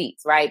in those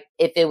seats, right?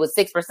 If it was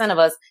 6% of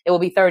us, it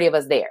would be 30 of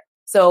us there.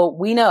 So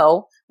we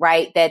know,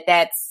 right,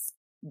 that's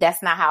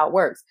not how it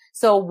works.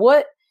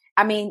 So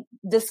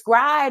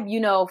describe,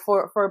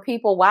 for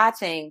people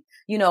watching,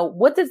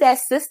 what does that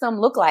system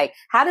look like?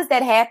 How does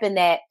that happen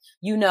that,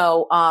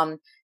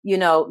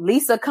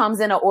 Lisa comes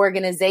in an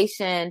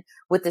organization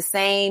with the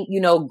same,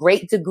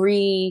 great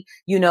degree,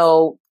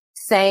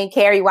 same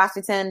Kerry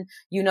Washington,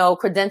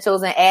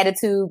 credentials and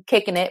attitude,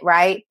 kicking it,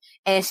 right?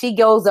 And she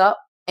goes up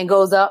and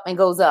goes up and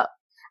goes up.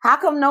 How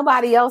come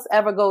nobody else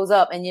ever goes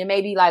up? And you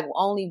maybe like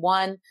only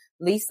one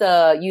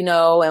Lisa,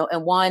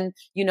 and one,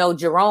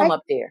 Jerome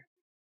up there.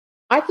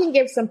 I can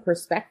give some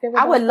perspective.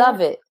 I would love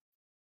it.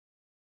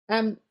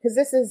 Cause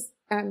this is,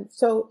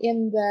 so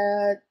in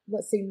the,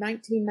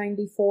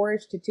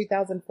 1994-ish to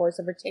 2004,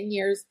 so for 10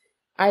 years,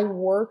 I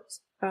worked,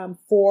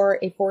 for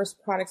a forest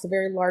products, a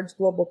very large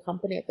global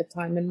company at the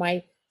time. And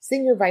my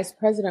senior vice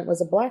president was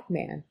a Black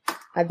man,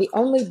 the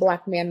only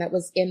Black man that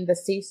was in the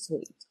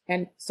C-suite.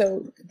 And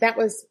so that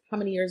was how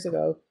many years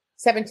ago?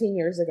 17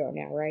 years ago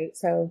now, right?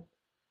 So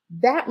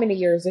that many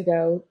years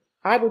ago,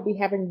 I would be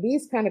having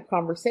these kind of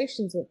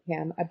conversations with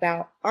him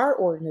about our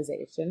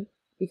organization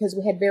because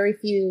we had very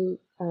few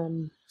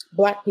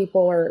Black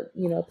people or,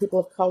 people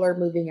of color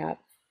moving up.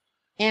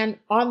 And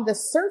on the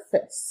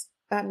surface,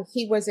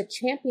 he was a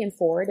champion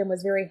for it and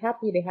was very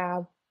happy to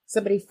have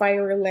somebody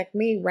fiery like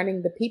me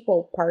running the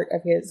people part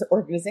of his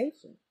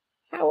organization.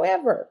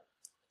 However,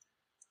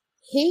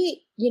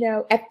 he,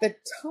 at the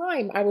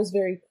time I was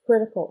very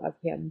critical of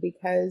him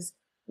because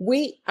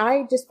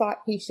I just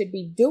thought he should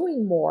be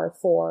doing more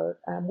for,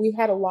 we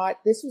had a lot,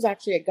 this was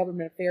actually a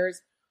government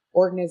affairs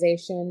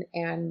organization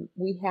and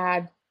we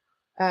had,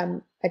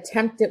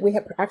 we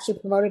had actually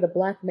promoted a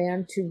Black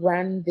man to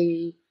run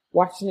the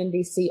Washington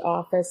DC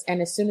office.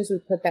 And as soon as we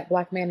put that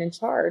Black man in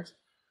charge,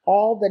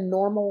 all the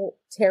normal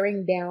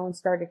tearing down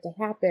started to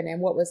happen.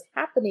 And what was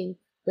happening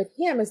with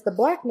him is the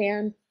Black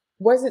man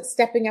wasn't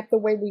stepping up the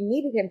way we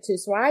needed him to.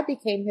 So I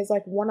became his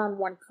like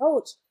one-on-one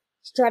coach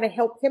to try to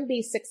help him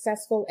be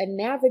successful and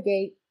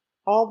navigate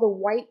all the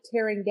white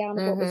tearing down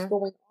of what was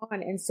going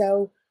on. And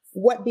so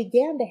what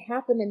began to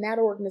happen in that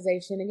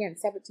organization, again,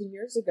 17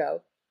 years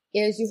ago,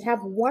 is you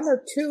have one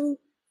or two,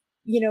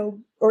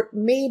 or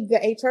maybe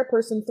the HR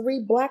person,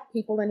 3 Black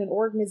people in an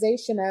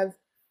organization of,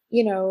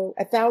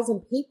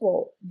 1,000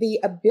 people. The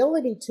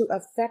ability to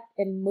affect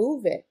and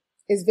move it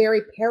is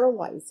very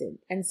paralyzing.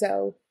 And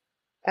so,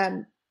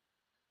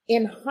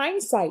 in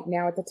hindsight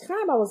now, at the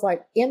time, I was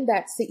like in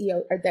that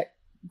CEO or that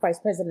vice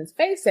president's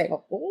face saying,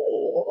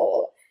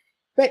 oh,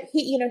 but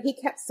he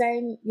kept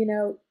saying,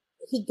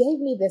 he gave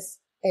me this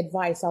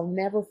advice. I'll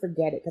never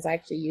forget it because I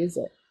actually use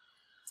it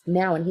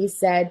now. And he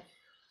said,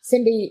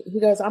 Cindi, he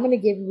goes, I'm going to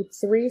give you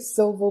 3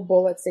 silver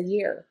bullets a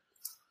year.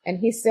 And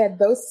he said,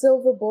 those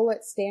silver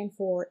bullets stand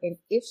for an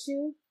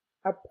issue,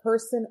 a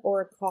person,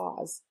 or a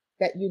cause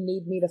that you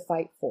need me to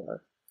fight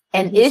for.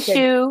 An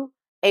issue,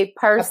 a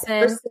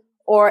person,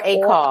 or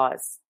a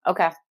cause.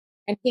 Okay.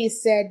 And he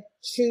said,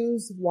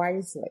 choose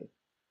wisely.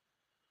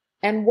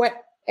 And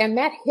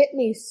that hit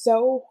me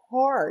so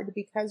hard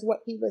because what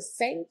he was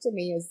saying to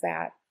me is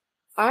that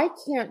I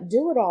can't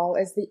do it all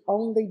as the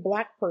only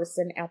Black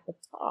person at the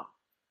top.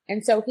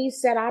 And so he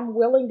said, I'm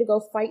willing to go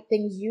fight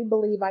things you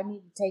believe I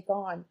need to take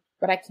on,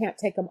 but I can't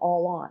take them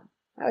all on.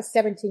 That was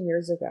 17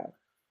 years ago.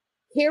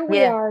 Here we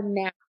are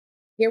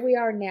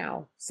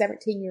now,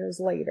 17 years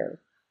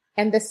later,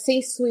 and the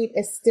C-suite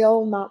is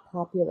still not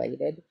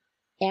populated.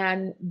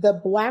 And the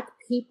Black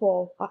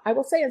people, I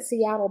will say in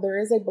Seattle, there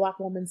is a Black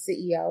woman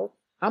CEO.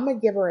 I'm going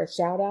to give her a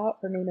shout out.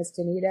 Her name is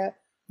Tanita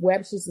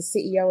Webb. She's the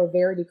CEO of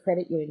Verity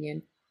Credit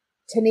Union.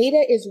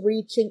 Tanita is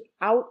reaching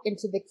out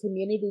into the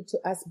community to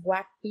us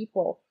Black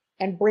people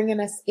and bringing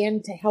us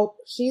in to help.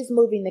 She's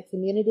moving the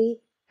community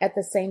at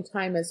the same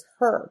time as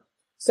her.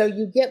 So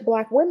you get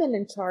Black women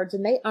in charge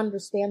and they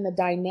understand the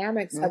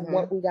dynamics of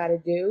what we got to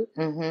do.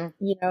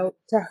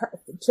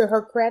 To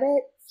her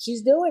credit,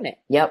 she's doing it.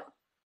 Yep.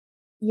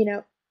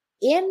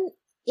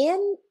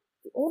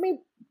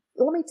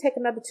 Let me take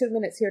another 2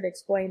 minutes here to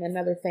explain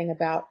another thing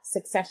about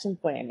succession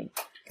planning.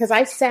 Because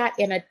I sat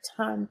in a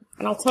ton,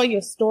 and I'll tell you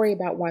a story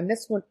about one.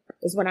 This one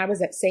is when I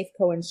was at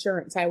Safeco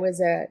Insurance. I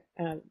was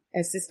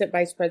assistant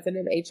vice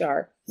president of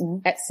HR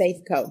at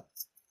Safeco.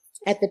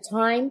 At the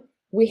time,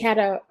 we had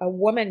a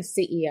woman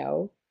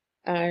CEO.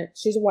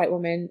 She's a white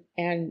woman,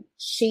 and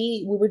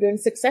we were doing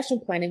succession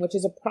planning, which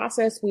is a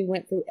process we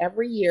went through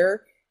every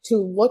year to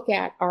look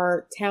at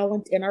our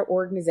talent in our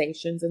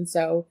organizations. And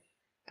so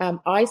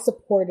I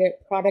supported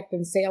product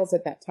and sales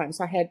at that time.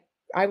 So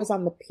I was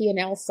on the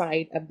P&L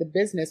side of the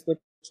business, which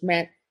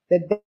meant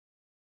that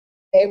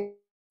they were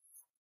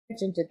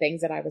attention to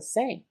things that I was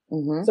saying.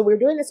 So we were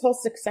doing this whole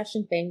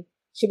succession thing.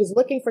 She was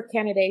looking for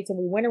candidates and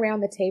we went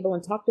around the table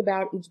and talked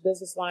about each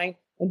business line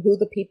and who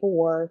the people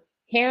were.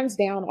 Hands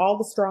down, all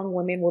the strong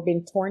women were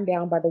being torn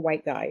down by the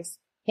white guys.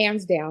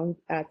 Hands down,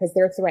 because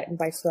they're threatened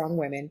by strong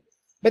women.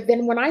 But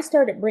then when I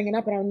started bringing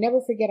up, and I'll never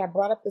forget, I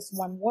brought up this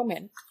one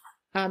woman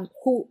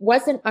who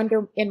wasn't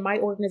in my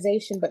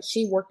organization, but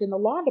she worked in the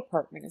law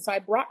department. And so I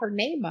brought her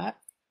name up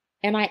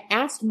and I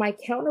asked my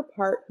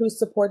counterpart who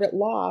supported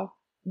law,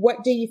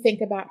 what do you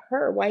think about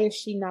her? Why is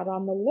she not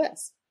on the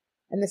list?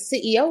 And the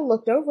CEO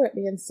looked over at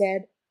me and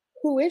said,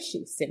 who is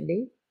she,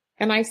 Cindi?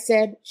 And I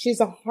said, she's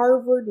a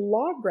Harvard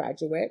law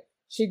graduate.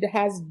 She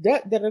has da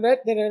da da da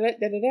da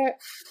da da da.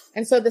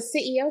 And so the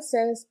CEO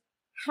says,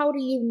 how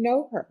do you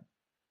know her?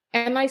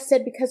 And I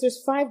said, because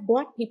there's 5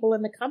 Black people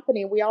in the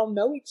company. We all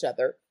know each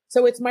other.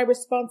 So it's my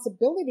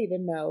responsibility to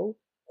know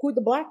who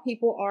the Black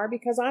people are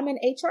because I'm an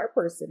HR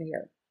person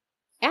here.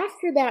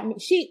 After that,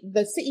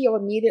 the CEO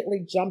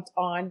immediately jumped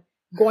on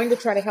going to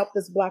try to help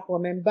this Black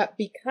woman. But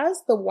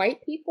because the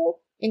white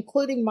people,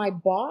 including my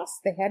boss,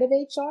 the head of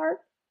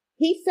HR,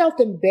 he felt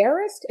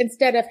embarrassed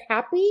instead of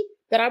happy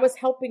that I was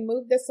helping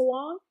move this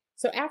along.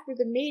 So after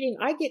the meeting,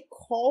 I get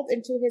called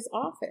into his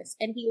office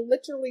and he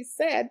literally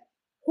said,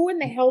 who in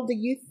the hell do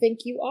you think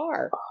you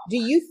are? Do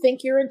you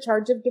think you're in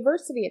charge of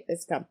diversity at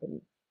this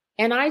company?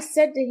 And I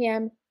said to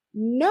him,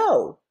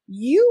 no,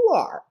 you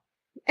are.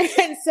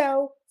 And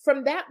so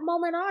from that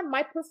moment on,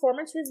 my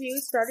performance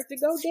reviews started to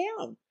go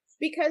down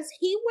because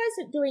he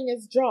wasn't doing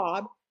his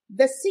job.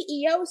 The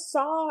CEO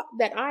saw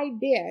that I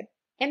did.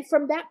 And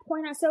from that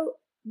point on, so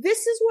this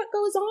is what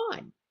goes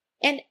on.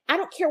 And I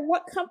don't care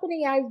what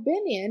company I've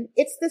been in.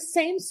 It's the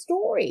same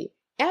story.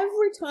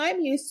 Every time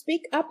you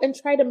speak up and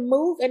try to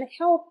move and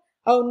help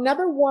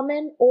another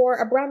woman or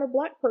a brown or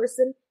Black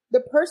person,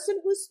 the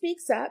person who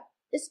speaks up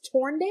is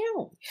torn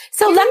down.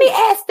 So let me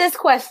ask this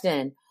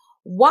question.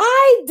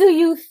 Why do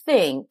you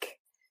think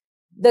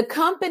the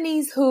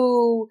companies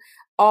who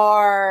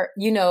are,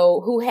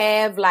 who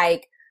have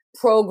like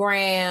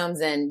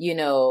programs and,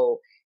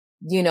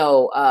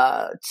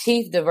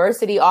 chief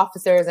diversity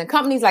officers and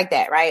companies like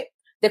that, right?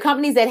 The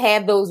companies that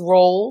have those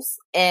roles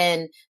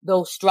and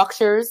those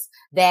structures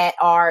that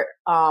are,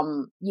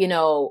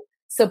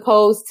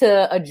 supposed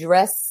to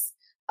address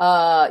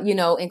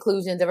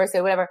inclusion,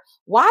 diversity, whatever.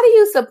 Why do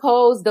you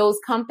suppose those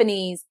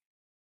companies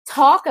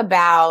talk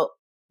about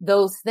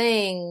those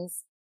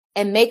things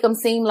and make them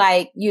seem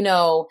like,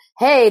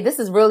 hey, this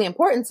is really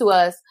important to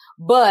us.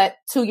 But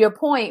to your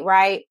point,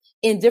 right,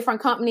 in different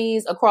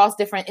companies across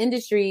different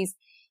industries,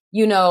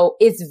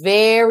 it's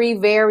very,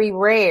 very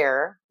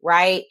rare,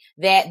 right,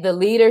 that the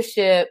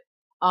leadership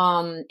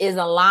is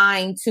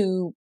aligned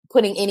to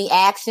putting any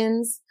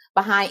actions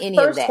behind any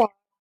of that.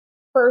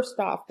 First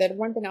off, that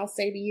one thing I'll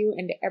say to you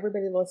and to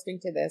everybody listening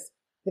to this,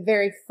 the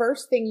very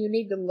first thing you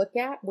need to look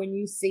at when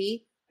you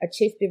see a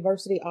chief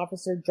diversity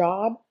officer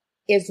job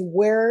is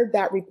where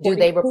that reporting, do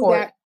they report?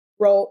 That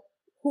role,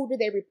 who do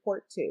they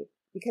report to?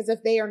 Because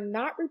if they are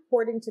not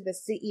reporting to the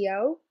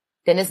CEO,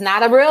 then it's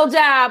not a real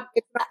job.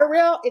 It's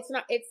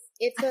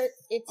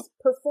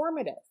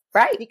performative.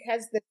 Right.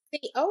 Because the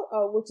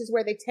COO, which is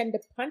where they tend to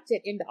punt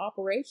it into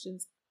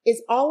operations,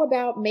 is all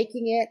about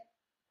making it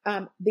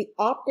the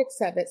optics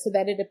of it so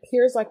that it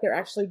appears like they're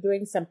actually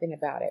doing something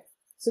about it.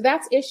 So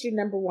that's issue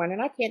number 1.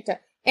 And I can't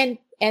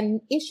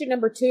and issue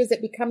number 2 is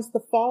it becomes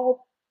the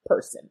fall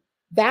person.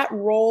 That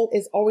role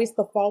is always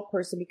the fall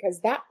person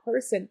because that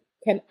person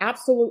can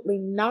absolutely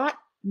not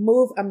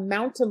move a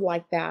mountain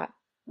like that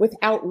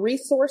without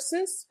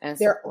resources.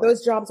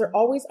 Those jobs are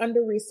always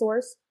under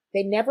resourced.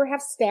 They never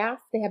have staff.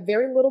 They have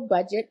very little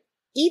budget.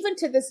 Even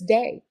to this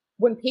day,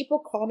 when people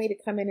call me to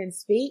come in and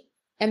speak,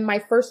 and my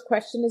first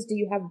question is, do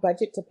you have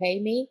budget to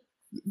pay me?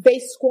 They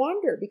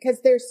squander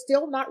because they're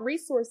still not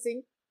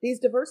resourcing these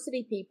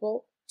diversity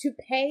people to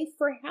pay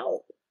for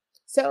help.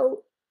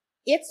 So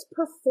it's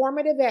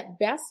performative at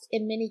best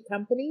in many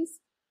companies.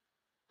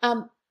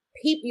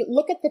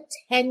 Look at the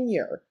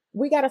tenure.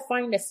 We got to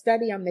find a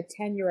study on the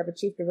tenure of a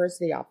chief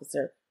diversity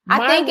officer.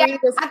 Wasn't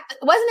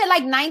it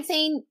like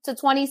 19 to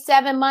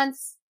 27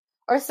 months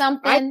or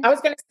something? I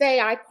was going to say,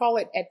 I call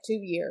it at 2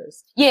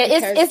 years. Yeah,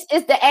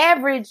 it's the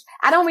average.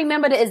 I don't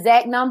remember the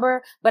exact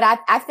number, but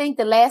I think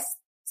the last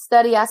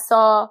study I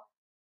saw,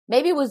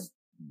 maybe it was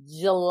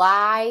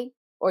July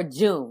or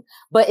June,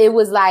 but it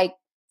was like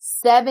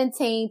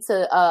 17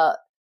 to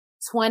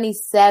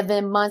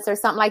 27 months or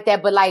something like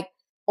that. But like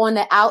on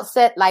the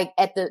outset, like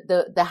at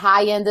the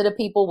high end of the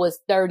people was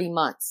 30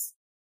 months.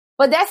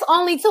 But that's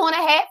only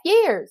 2.5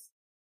 years.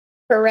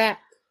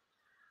 Correct.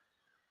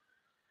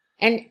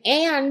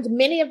 And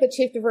many of the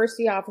chief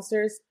diversity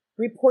officers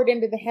report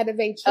into the head of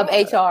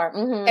HR.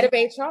 Mm-hmm. Head of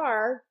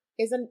HR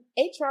is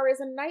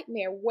a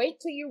nightmare. Wait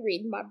till you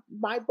read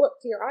my book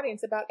to your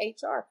audience about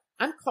HR.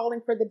 I'm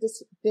calling for the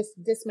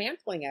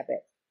dismantling of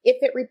it. If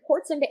it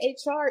reports into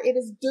HR, it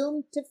is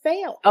doomed to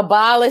fail.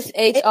 Abolish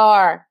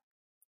HR.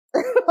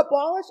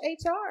 Abolish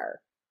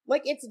HR.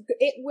 Like it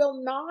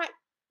will not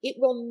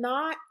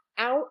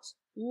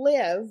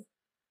outlive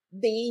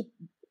the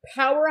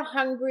power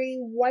hungry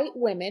white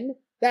women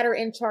that are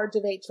in charge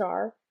of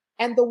HR,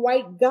 and the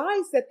white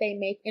guys that they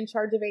make in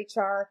charge of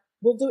HR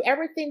will do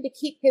everything to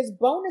keep his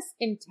bonus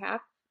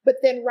intact. But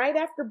then right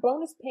after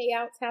bonus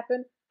payouts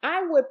happen,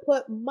 I would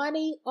put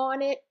money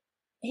on it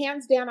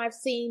hands down, I've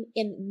seen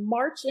in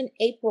March and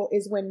April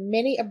is when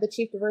many of the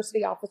chief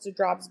diversity officer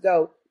jobs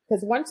go.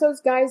 Because once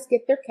those guys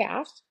get their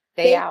cash,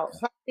 they out.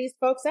 cut these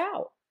folks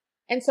out.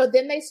 And so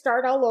then they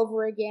start all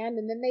over again.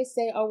 And then they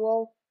say, oh,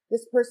 well,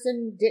 this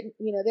person didn't,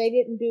 they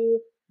didn't do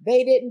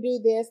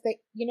this.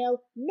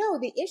 No,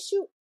 the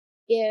issue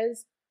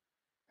is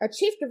a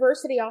chief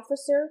diversity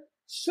officer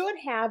should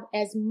have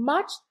as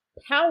much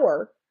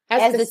power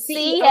as the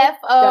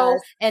CFO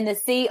and the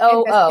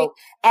COO.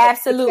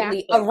 Absolutely.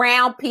 Exactly.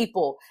 Around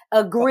people.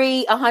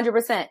 Agree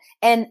 100%.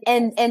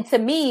 And to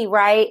me,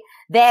 right,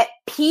 that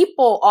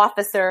people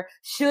officer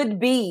should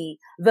be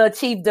the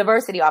chief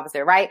diversity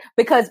officer, right?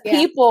 Because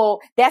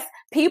people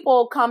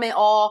come in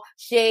all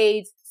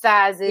shades,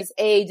 sizes,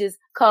 ages,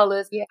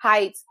 colors,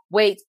 heights,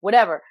 weights,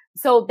 whatever.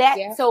 So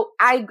so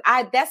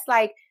that's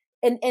like,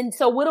 and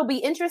so what'll be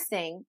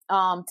interesting,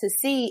 to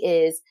see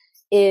is,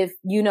 if,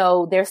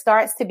 there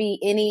starts to be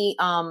any,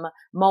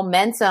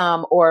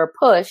 momentum or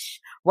push,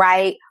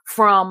 right,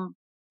 from,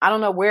 I don't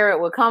know where it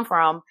would come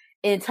from,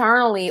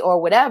 internally or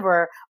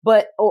whatever,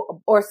 but,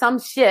 or some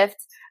shift,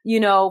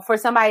 for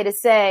somebody to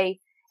say,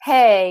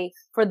 hey,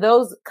 for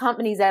those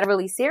companies that are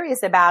really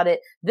serious about it,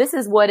 this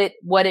is what it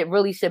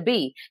really should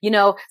be,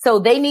 so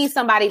they need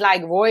somebody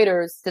like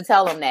Reuters to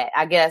tell them that,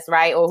 I guess,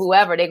 right? Or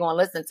whoever they're going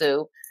to listen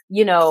to,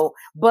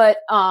 but,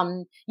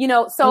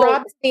 so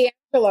Rob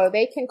D'Angelo,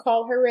 they can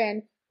call her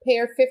in, pay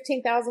her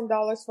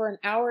 $15,000 for an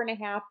hour and a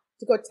half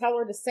to go tell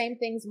her the same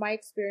things my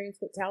experience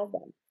would tell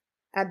them.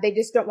 They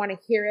just don't want to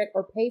hear it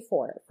or pay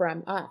for it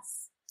from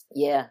us.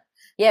 Yeah.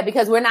 Yeah.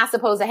 Because we're not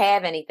supposed to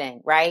have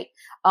anything, right?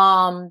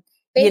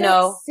 They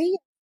don't see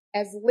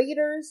us as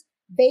leaders.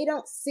 They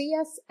don't see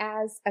us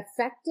as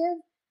effective.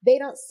 They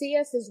don't see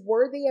us as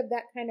worthy of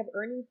that kind of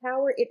earning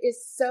power. It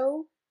is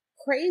so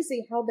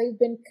crazy how they've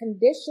been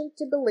conditioned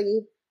to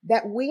believe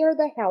that we are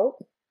the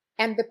help,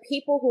 and the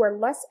people who are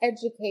less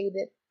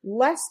educated,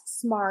 less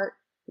smart,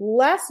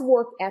 less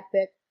work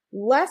ethic,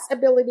 less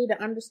ability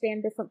to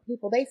understand different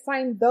people, they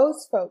find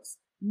those folks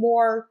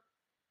more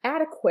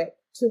adequate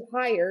to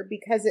hire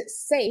because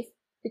it's safe,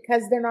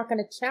 because they're not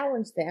going to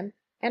challenge them.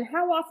 And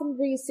how often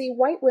do you see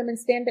white women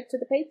stand up to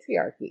the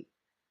patriarchy?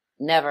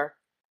 Never.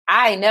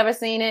 I ain't never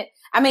seen it.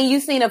 I mean,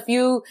 you've seen a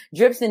few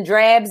drips and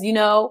drabs,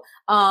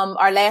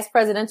 our last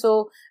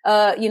presidential,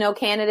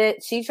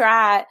 candidate, she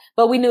tried,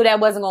 but we knew that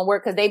wasn't going to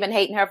work because they've been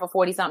hating her for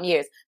 40 something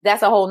years.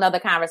 That's a whole nother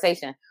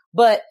conversation.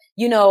 But,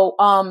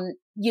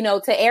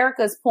 to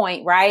Erica's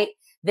point, right,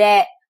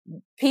 that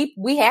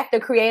we have to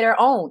create our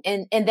own.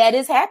 And that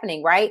is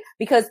happening, right?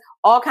 Because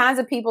all kinds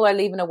of people are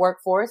leaving the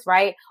workforce,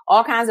 right?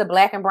 All kinds of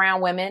Black and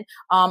brown women,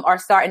 are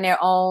starting their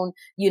own,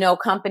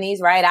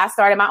 companies, right? I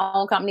started my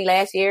own company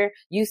last year.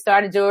 You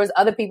started yours.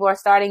 Other people are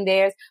starting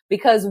theirs,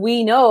 because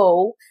we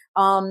know,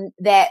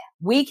 that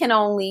we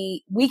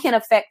can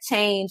affect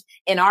change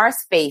in our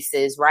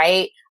spaces,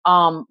 right?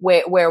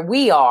 Where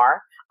we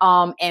are,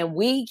 and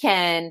we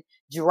can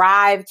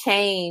drive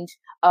change,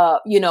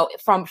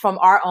 from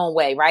our own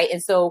way. Right.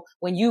 And so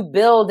when you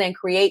build and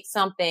create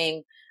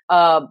something,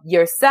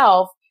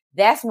 yourself,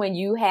 that's when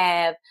you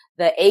have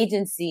the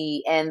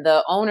agency and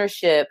the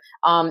ownership,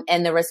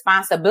 and the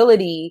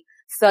responsibility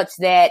such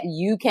that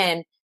you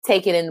can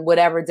take it in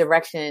whatever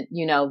direction,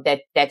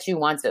 that you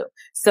want to.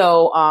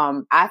 So,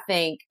 I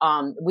think,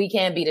 we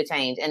can be the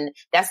change. And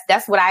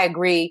that's what I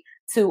agree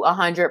to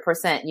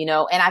 100%,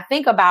 and I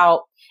think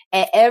about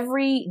at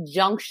every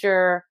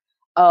juncture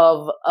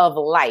of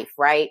life,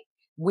 right?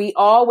 We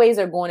always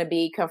are going to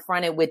be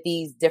confronted with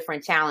these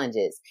different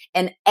challenges.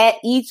 And at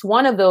each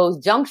one of those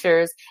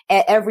junctures,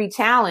 at every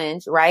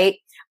challenge, right,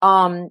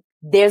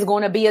 there's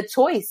going to be a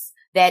choice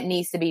that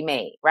needs to be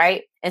made,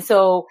 right? And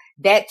so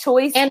that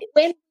choice. And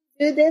when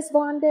we do this,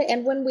 Vonda,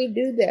 and when we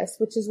do this,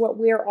 which is what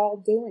we're all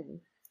doing,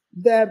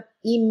 the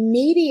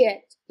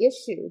immediate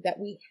issue that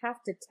we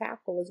have to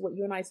tackle is what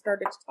you and I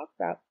started to talk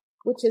about,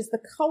 which is the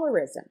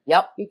colorism.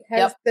 Yep.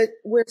 Because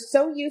we're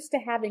so used to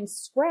having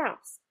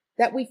scraps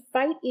that we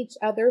fight each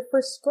other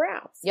for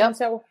scraps. Yep. And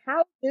so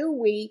how do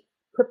we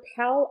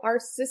propel our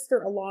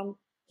sister along,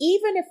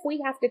 even if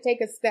we have to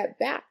take a step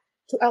back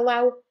to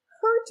allow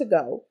her to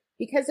go?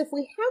 Because if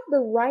we have the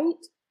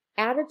right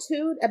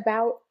attitude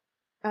about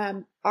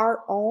our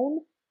own,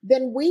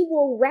 then we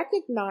will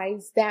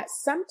recognize that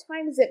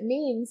sometimes it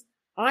means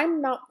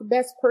I'm not the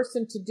best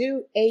person to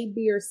do A,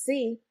 B, or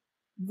C.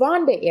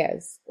 Vonda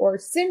is, or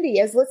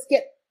Cindi is. Let's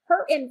get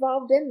her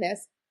involved in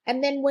this.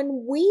 And then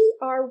when we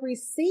are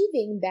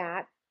receiving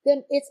that,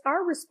 then it's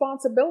our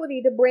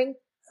responsibility to bring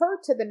her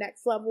to the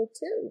next level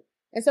too.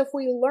 And so if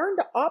we learn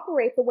to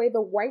operate the way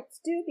the whites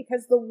do,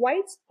 because the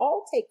whites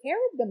all take care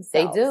of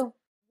themselves. They do.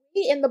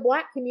 We in the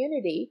Black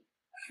community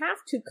have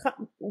to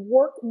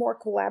work more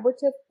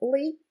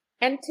collaboratively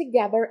and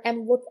together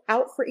and look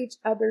out for each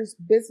other's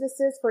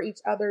businesses, for each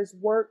other's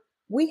work.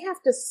 We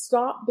have to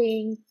stop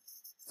being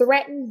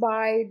threatened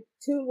by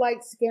two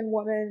light-skinned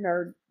women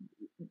or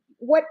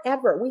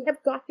whatever. We have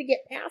got to get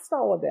past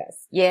all of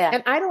this. Yeah.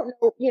 And I don't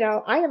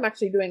know, I am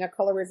actually doing a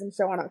colorism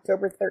show on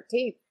October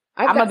 13th.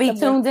 I'm going to be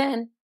tuned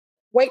in.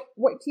 Wait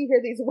till you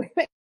hear these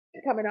women.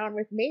 coming on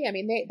with me. I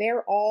mean,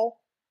 they're all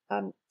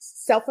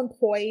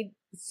self-employed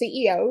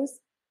CEOs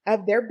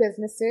of their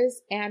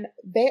businesses, and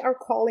they are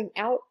calling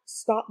out,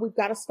 stop, we've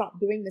got to stop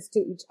doing this to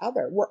each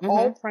other. We're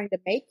all trying to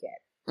make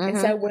it. And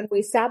so when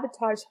we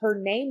sabotage her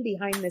name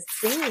behind the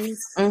scenes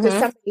to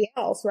somebody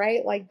else,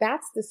 right? Like,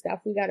 that's the stuff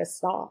we got to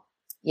stop.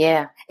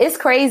 Yeah, it's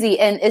crazy.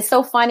 And it's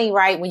so funny,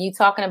 right? When you're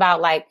talking about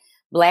like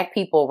Black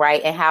people,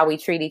 right? And how we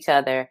treat each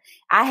other.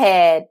 I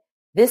had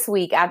this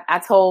week, I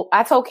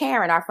told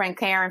Karen, our friend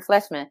Karen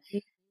Fleshman,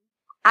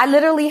 I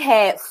literally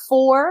had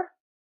 4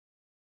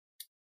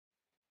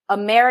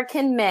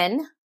 American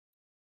men,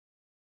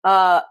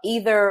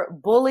 either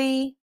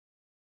bully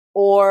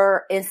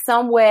or in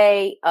some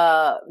way,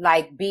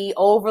 like be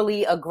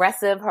overly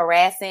aggressive,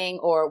 harassing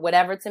or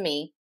whatever to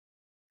me,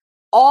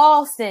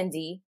 all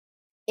Cindi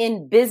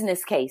in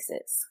business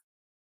cases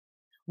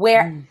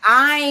where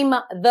I'm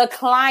the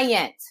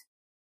client,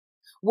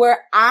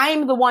 where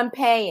I'm the one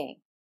paying.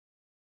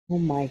 Oh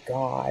my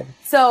God.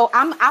 So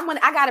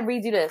I got to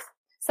read you this.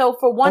 So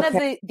for one of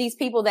these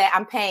people that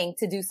I'm paying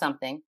to do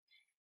something,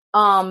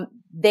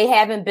 they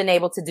haven't been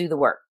able to do the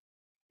work.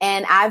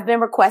 And I've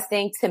been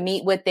requesting to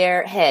meet with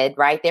their head,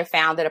 right? Their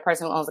founder, the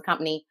person who owns the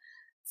company,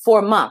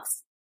 for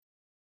months.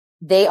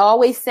 They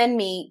always send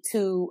me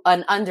to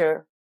an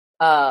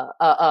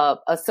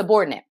a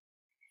subordinate,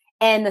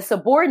 and the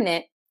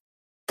subordinate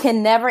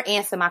can never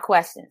answer my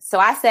questions. So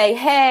I say,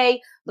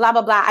 hey, blah,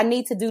 blah, blah. I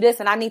need to do this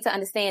and I need to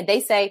understand. They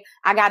say,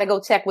 I got to go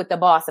check with the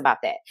boss about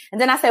that. And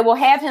then I say, well,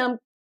 have him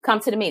come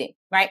to the meeting,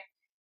 right?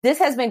 This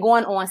has been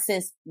going on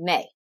since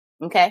May.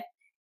 Okay.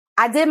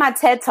 I did my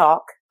TED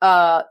talk.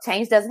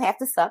 Change doesn't have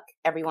to suck.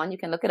 Everyone, you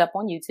can look it up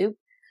on YouTube.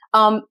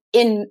 On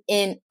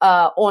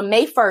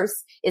May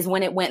 1st is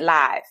when it went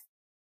live.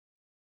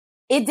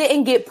 It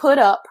didn't get put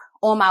up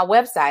on my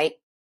website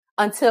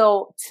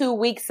until 2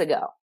 weeks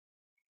ago.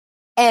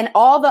 And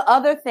all the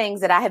other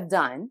things that I have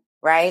done,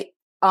 right?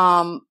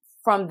 From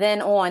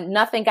then on,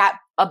 nothing got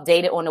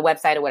updated on the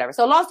website or whatever.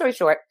 So long story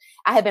short,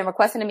 I had been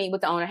requesting to meet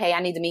with the owner. Hey,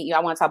 I need to meet you.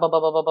 I want to talk, blah, blah,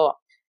 blah, blah, blah.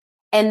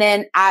 And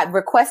then I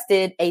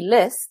requested a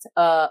list,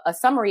 a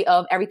summary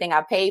of everything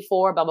I paid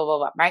for, blah, blah, blah,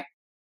 blah, right?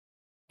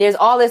 There's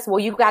all this, well,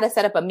 you got to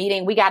set up a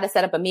meeting. We got to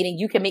set up a meeting.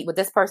 You can meet with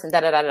this person,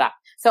 da, da, da, da.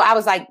 So I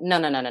was like,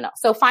 no.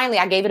 So finally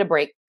I gave it a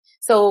break.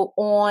 So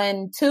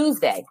on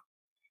Tuesday,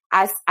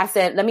 I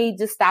said, let me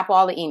just stop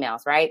all the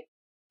emails, right?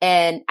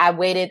 And I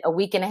waited a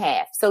week and a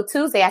half. So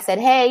Tuesday I said,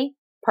 hey,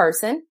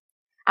 person,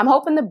 I'm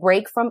hoping the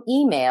break from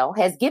email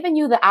has given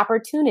you the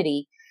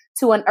opportunity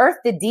to unearth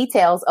the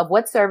details of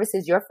what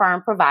services your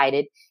firm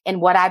provided and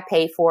what I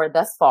paid for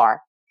thus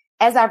far,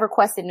 as I've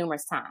requested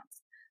numerous times.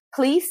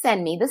 Please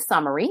send me the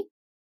summary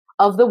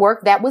of the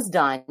work that was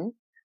done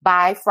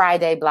by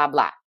Friday, blah,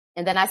 blah.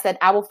 And then I said,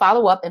 I will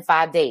follow up in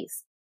 5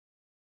 days.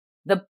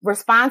 The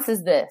response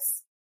is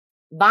this: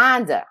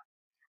 Vonda,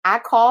 I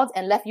called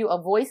and left you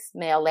a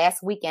voicemail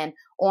last weekend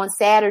on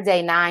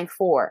Saturday,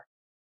 9/4.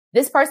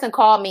 This person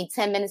called me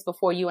 10 minutes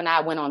before you and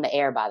I went on the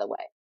air, by the way.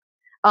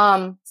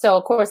 So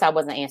of course I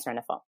wasn't answering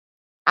the phone.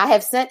 I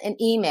have sent an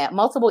email,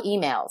 multiple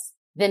emails.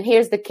 Then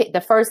here's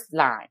the first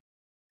line.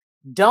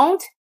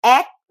 Don't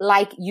act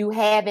like you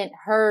haven't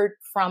heard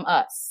from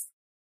us.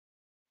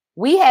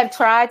 We have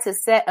tried to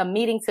set a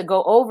meeting to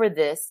go over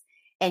this,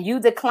 and you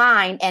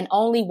decline and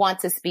only want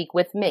to speak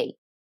with me.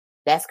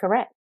 That's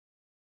correct.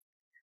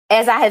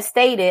 As I have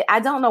stated, I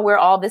don't know where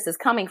all this is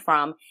coming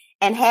from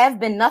and have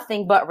been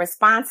nothing but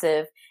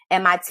responsive,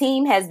 and my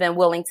team has been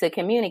willing to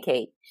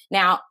communicate.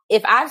 Now,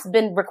 if I've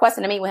been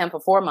requesting to meet with him for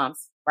 4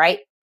 months, right,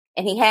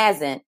 and he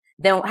hasn't,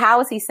 then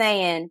how is he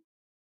saying,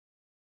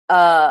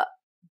 yeah,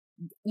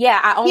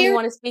 I only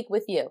want to speak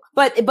with you?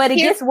 But it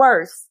gets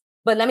worse.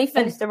 But let me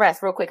finish the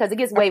rest real quick, because it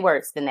gets way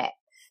worse than that.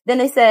 Then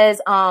it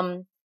says,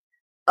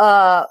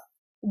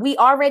 we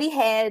already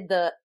had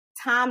the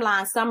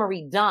timeline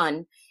summary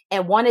done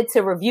and wanted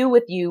to review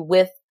with you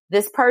with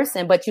this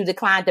person, but you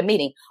declined the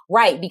meeting.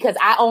 Right, because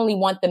I only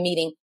want the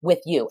meeting with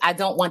you. I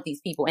don't want these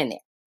people in there.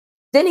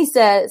 Then he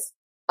says,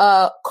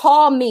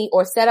 call me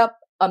or set up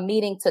a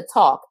meeting to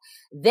talk.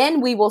 Then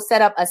we will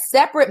set up a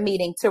separate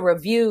meeting to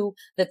review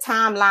the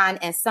timeline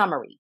and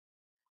summary.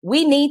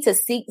 We need to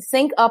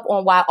sync up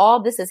on why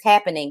all this is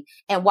happening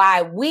and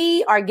why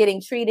we are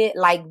getting treated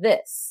like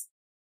this.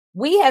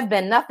 We have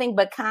been nothing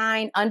but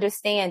kind,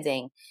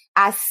 understanding.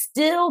 I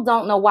still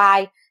don't know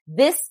why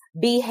this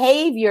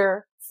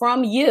behavior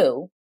from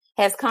you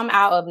has come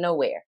out of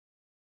nowhere.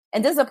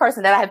 And this is a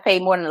person that I have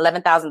paid more than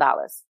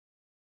 $11,000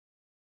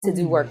 to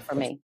do work for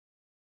me.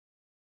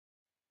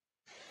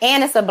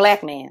 And it's a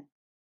Black man.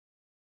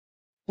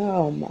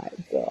 Oh my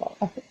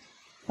God.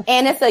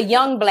 And it's a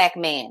young Black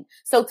man.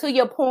 So to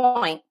your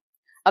point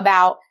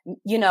about,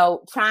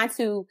 trying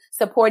to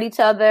support each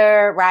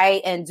other,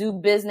 right? And do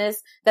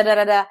business, da, da,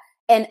 da, da.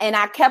 And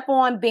I kept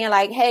on being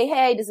like,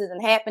 hey, this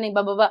isn't happening,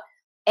 blah, blah,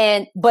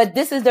 blah. But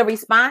this is the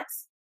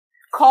response.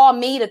 Call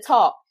me to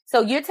talk.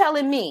 So you're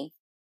telling me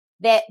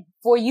that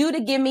for you to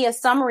give me a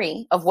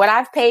summary of what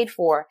I've paid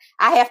for,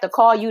 I have to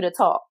call you to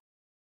talk.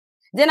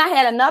 Then I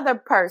had another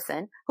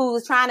person who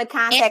was trying to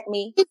contact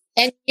me.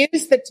 And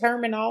use the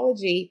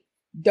terminology,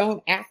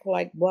 don't act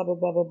like blah, blah,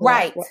 blah, blah, blah.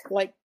 Right.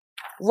 Like,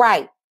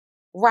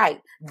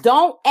 Right.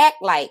 Don't act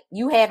like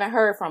you haven't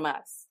heard from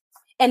us.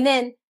 And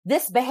then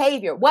this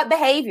behavior. What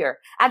behavior?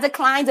 I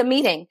declined a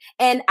meeting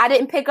and I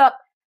didn't pick up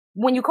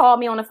when you called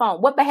me on the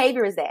phone. What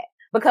behavior is that?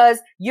 Because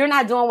you're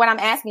not doing what I'm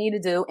asking you to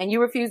do and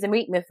you refuse to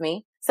meet with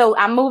me. So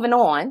I'm moving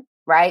on,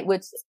 right?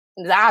 Which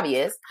is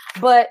obvious.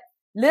 But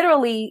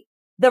literally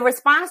the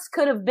response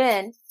could have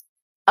been,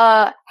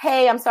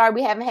 hey, I'm sorry,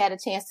 we haven't had a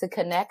chance to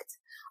connect.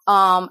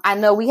 I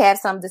know we have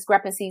some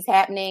discrepancies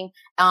happening.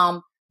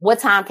 What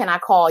time can I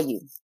call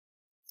you?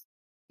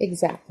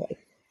 Exactly.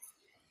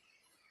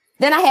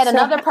 Then I had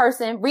another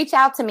person reach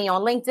out to me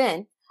on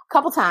LinkedIn a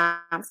couple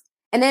times,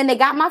 and then they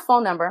got my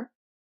phone number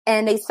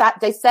and they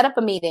set up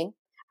a meeting.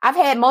 I've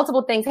had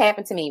multiple things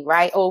happen to me,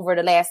 right, over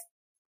the last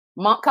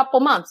couple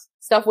months.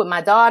 Stuff with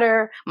my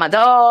daughter, my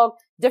dog,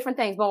 different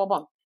things, boom, boom,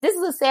 boom. This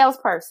is a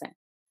salesperson.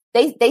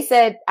 They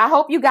said, I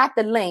hope you got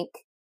the link,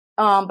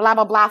 blah,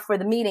 blah, blah, for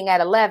the meeting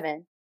at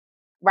 11,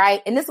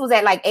 right? And this was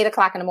at like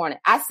 8:00 in the morning.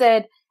 I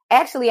said,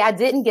 actually, I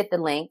didn't get the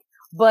link,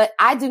 but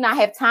I do not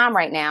have time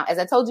right now. As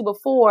I told you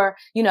before,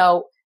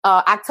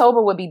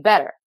 October would be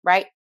better,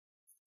 right?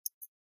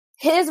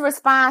 His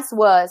response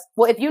was,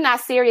 well, if you're not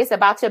serious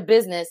about your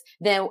business,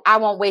 then I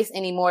won't waste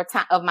any more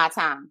time of my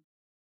time.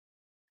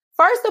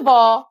 First of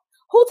all,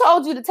 who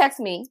told you to text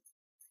me?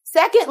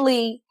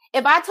 Secondly,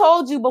 if I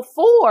told you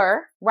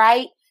before,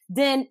 right,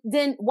 then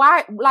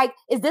why, like,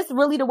 is this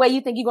really the way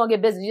you think you're going to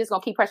get business? You're just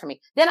going to keep pressuring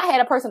me. Then I had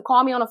a person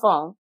call me on the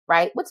phone,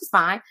 right, which is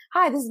fine.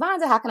 Hi, this is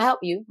Vonda. How can I help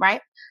you?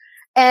 Right.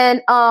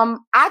 And,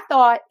 I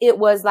thought it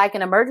was like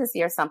an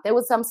emergency or something. It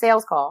was some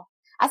sales call.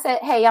 I said,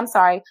 hey, I'm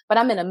sorry, but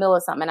I'm in the middle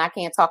of something and I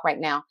can't talk right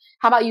now.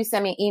 How about you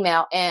send me an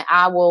email and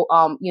I will,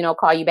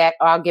 call you back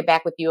or I'll get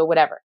back with you or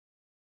whatever.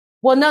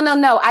 Well,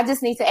 no. I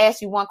just need to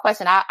ask you one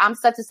question. I'm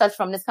such and such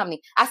from this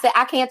company. I said,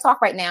 I can't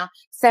talk right now.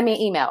 Send me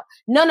an email.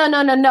 No.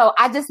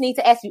 I just need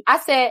to ask you. I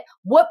said,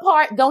 what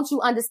part don't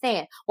you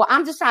understand? Well,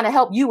 I'm just trying to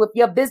help you with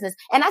your business.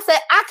 And I said,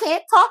 I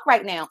can't talk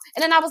right now.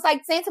 And then I was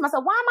like saying to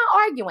myself, why am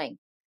I arguing?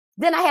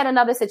 Then I had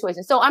another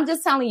situation. So I'm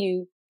just telling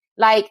you,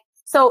 like,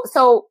 so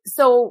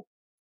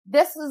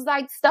this is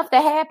like stuff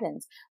that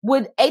happens.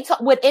 Would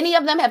any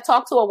of them have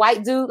talked to a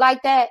white dude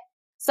like that?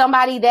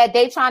 Somebody that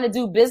they trying to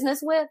do business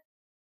with?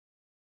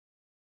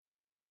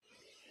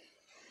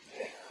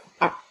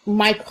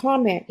 My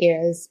comment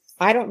is,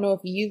 I don't know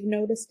if you've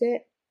noticed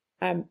it.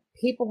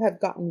 People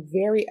have gotten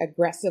very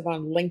aggressive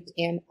on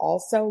LinkedIn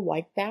also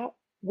like that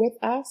with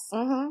us.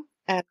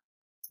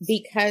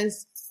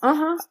 Because,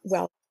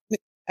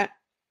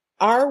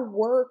 our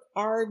work,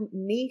 our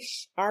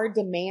niche, our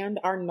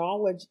demand, our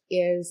knowledge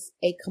is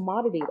a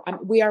commodity.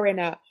 We are in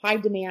a high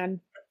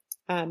demand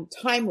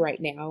time right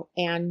now,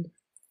 and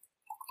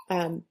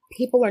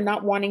people are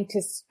not wanting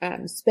to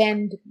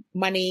spend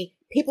money.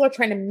 People are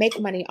trying to make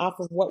money off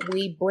of what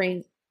we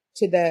bring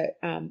to the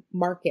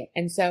market.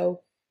 And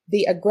so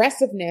the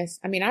aggressiveness,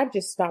 I mean, I've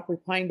just stopped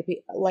replying to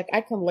people. Like, I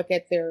can look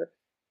at their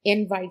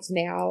invites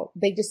now.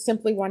 They just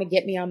simply want to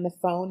get me on the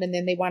phone, and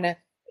then they want to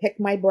pick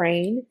my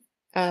brain.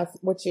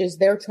 Which is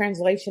their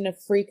translation of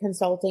free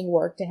consulting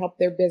work to help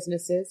their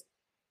businesses,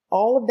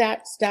 all of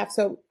that stuff.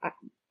 So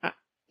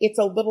it's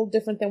a little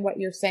different than what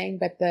you're saying,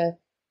 but the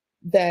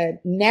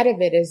net of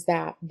it is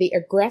that the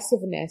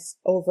aggressiveness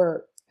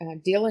over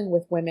dealing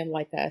with women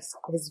like us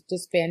has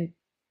just been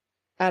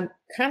kind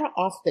of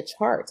off the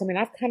charts. I mean,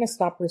 I've kind of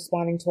stopped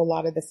responding to a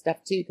lot of this stuff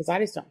too, because I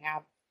just don't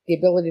have the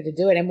ability to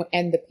do it.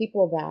 And the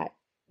people that,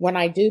 when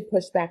I do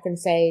push back and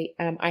say,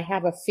 I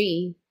have a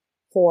fee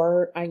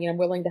for, I'm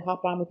willing to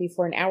hop on with you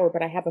for an hour,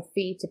 but I have a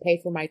fee to pay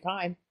for my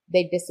time,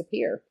 they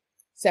disappear.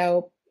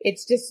 So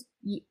it's just,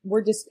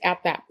 we're just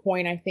at that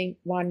point, I think,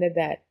 Wanda,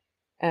 that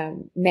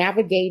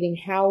navigating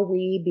how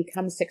we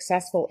become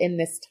successful in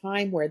this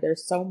time where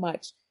there's so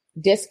much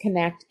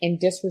disconnect and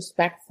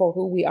disrespect for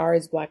who we are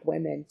as Black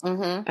women.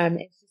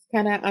 It's just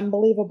kind of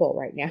unbelievable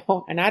right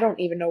now. And I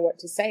don't even know what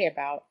to say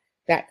about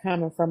that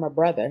coming from a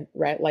brother,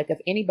 right? Like, if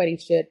anybody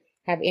should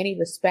have any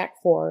respect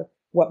for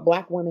what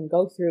Black women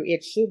go through,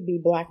 it should be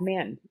Black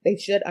men. They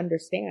should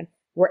understand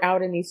we're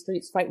out in these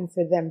streets fighting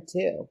for them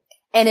too.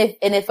 And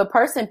if a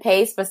person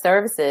pays for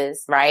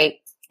services, right,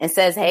 and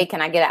says, hey,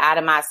 can I get an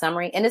itemized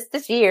summary? And it's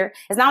this year.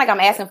 It's not like I'm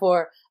asking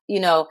for,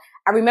 I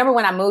remember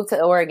when I moved to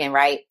Oregon,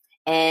 right,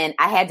 and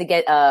I had to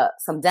get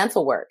some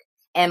dental work,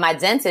 and my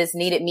dentist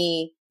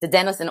the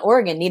dentist in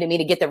Oregon needed me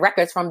to get the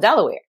records from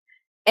Delaware.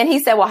 And he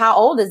said, well, how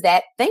old is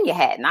that thing you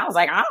had? And I was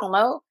like, I don't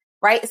know.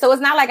 Right. So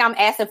it's not like I'm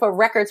asking for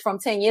records from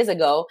 10 years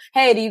ago.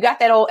 Hey, do you got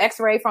that old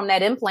x-ray from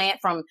that implant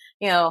from,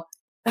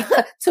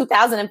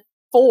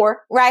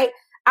 2004? Right.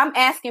 I'm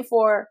asking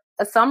for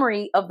a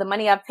summary of the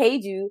money I've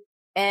paid you,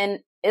 and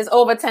it's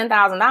over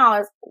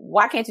 $10,000.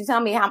 Why can't you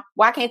tell me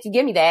why can't you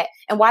give me that?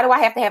 And why do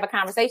I have to have a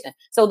conversation?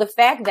 So the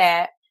fact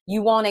that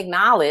you won't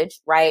acknowledge,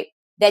 right,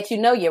 that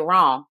you're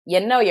wrong.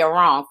 You're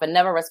wrong for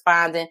never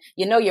responding.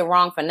 You're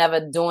wrong for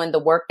never doing the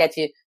work that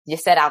you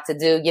set out to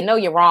do. You know,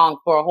 you're wrong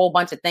for a whole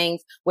bunch of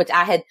things, which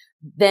I had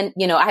then,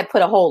 I had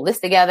put a whole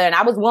list together, and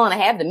I was willing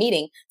to have the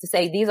meeting to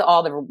say, these are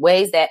all the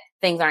ways that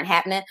things aren't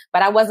happening,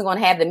 but I wasn't going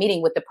to have the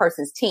meeting with the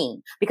person's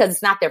team because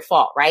it's not their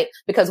fault, right?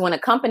 Because when a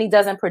company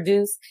doesn't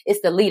produce,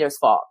 it's the leader's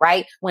fault,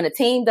 right? When a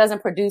team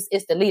doesn't produce,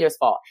 it's the leader's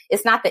fault.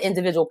 It's not the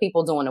individual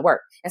people doing the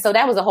work. And so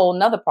that was a whole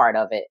nother part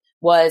of it.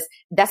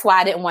 That's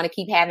why I didn't want to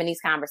keep having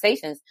these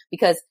conversations,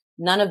 because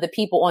none of the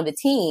people on the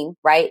team,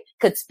 right,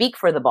 could speak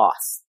for the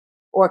boss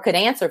or could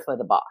answer for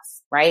the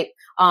boss, right?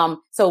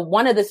 So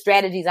one of the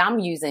strategies I'm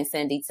using,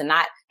 Cindi, to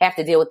not have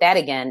to deal with that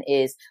again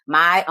is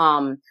my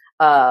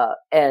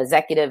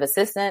executive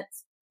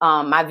assistants,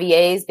 my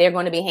VAs, they're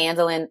going to be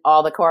handling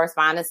all the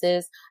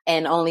correspondences,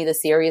 and only the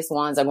serious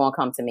ones are going to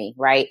come to me,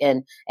 right?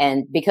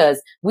 And because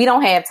we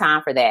don't have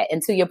time for that.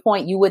 And to your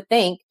point, you would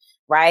think,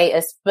 right,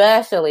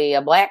 especially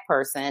a Black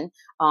person,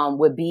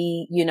 would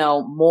be,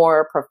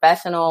 more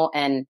professional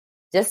and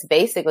just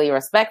basically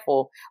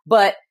respectful.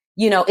 But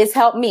it's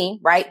helped me,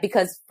 right?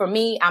 Because for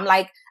me, I'm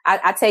like,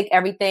 I take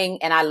everything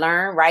and I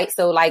learn, right?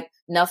 So like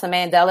Nelson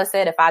Mandela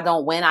said, if I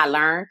don't win, I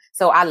learn.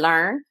 So I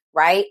learn,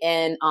 right?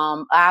 And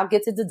I'll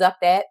get to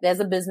deduct that.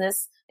 There's a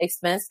business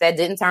expense that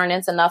didn't turn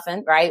into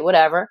nothing, right?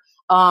 Whatever.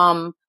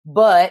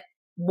 But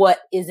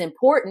what is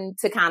important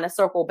to kind of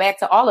circle back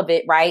to all of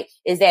it, right,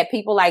 is that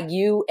people like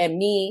you and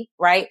me,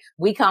 right,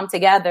 we come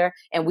together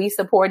and we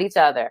support each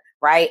other,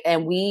 right?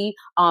 And we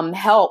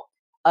help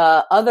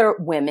other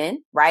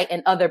women, right,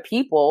 and other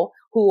people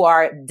who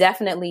are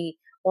definitely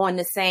on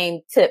the same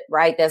tip,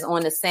 right, that's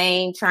on the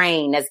same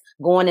train, that's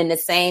going in the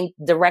same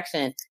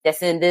direction,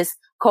 that's in this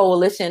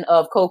coalition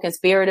of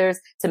co-conspirators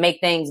to make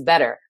things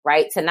better,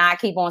 right, to not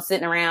keep on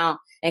sitting around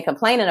and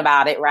complaining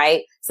about it,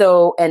 right?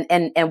 So,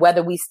 and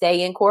whether we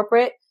stay in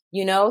corporate,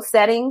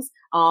 settings,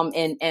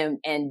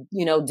 and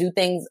do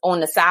things on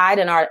the side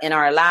in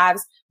our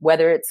lives,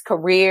 whether it's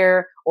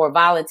career or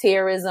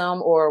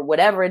volunteerism or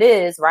whatever it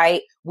is,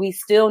 right? We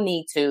still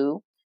need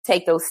to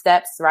take those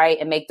steps, right,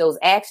 and make those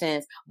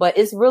actions. But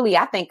it's really,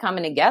 I think,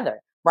 coming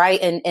together,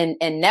 right, and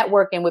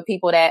networking with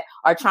people that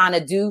are trying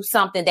to do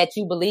something that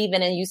you believe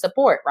in and you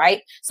support,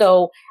 right?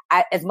 So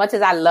as much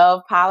as I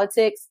love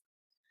politics,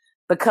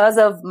 because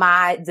of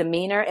my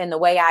demeanor and the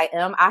way I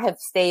am, I have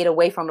stayed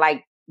away from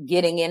like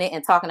getting in it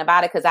and talking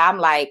about it, because I'm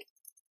like,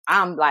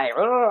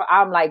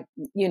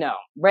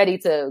 ready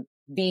to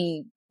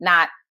be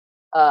not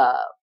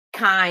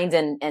kind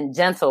and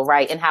gentle,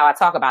 right, in how I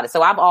talk about it.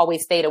 So I've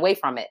always stayed away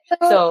from it.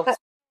 So I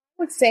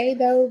would say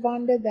though,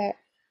 Vonda,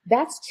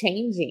 that's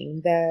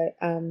changing.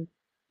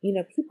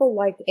 People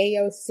like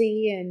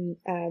AOC and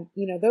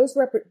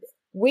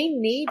we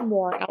need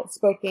more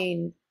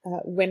outspoken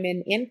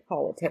women in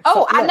politics.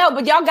 Oh, I know,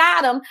 but y'all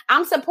got them.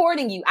 I'm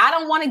supporting you. I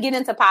don't want to get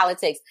into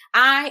politics.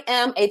 I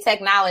am a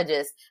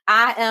technologist.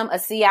 I am a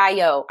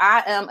CIO.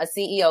 I am a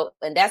CEO,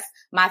 and that's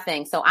my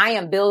thing. So I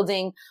am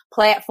building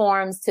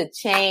platforms to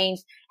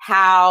change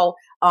how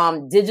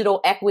digital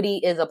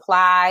equity is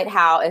applied,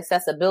 how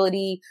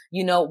accessibility,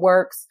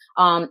 works,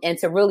 and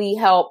to really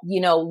help,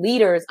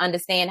 leaders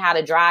understand how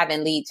to drive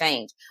and lead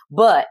change.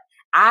 But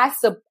I'm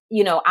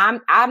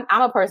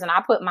a person,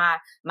 I put my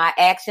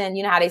action,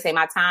 how they say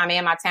my time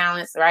and my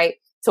talents, right,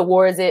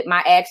 towards it,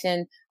 my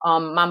action,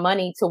 my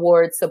money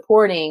towards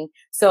supporting.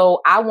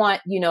 So I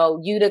want,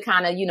 you to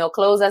kind of,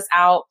 close us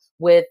out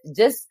with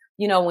just,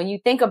 when you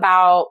think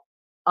about,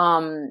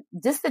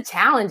 just the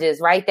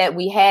challenges, right, that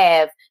we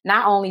have,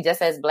 not only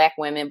just as Black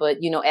women, but,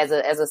 as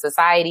a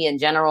society in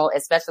general,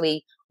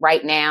 especially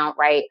right now,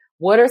 right?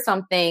 What are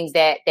some things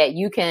that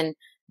you can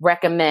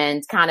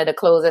recommend kind of to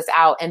close us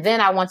out? And then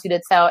I want you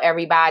to tell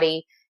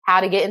everybody how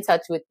to get in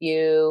touch with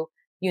you,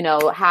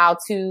 how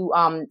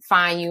to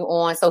find you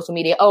on social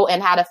media. Oh,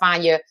 and how to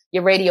find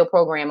your radio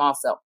program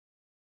also.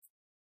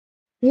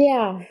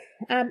 Yeah,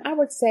 I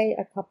would say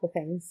a couple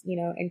things,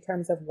 in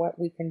terms of what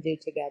we can do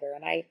together.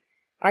 And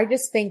I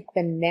just think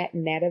the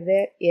net of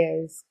it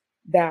is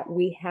that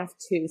we have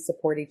to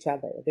support each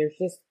other.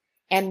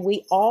 And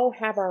we all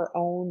have our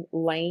own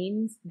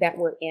lanes that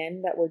we're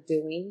in, that we're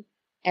doing.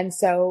 And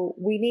so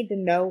we need to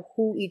know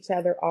who each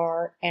other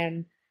are.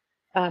 And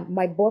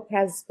my book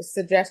has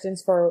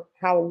suggestions for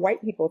how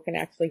white people can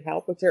actually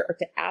help, which are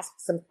to ask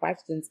some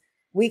questions.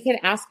 We can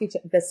ask each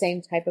the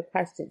same type of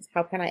questions.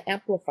 How can I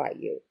amplify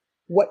you?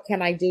 What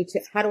can I do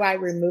how do I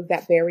remove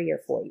that barrier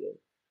for you?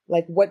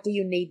 Like, what do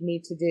you need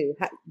me to do?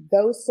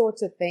 Those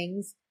sorts of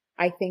things,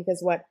 I think,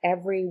 is what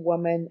every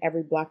woman,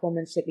 every Black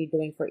woman should be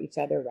doing for each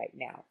other right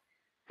now.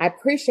 I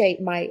appreciate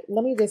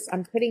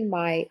I'm putting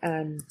my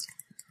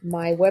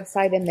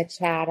website in the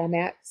chat. I'm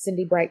at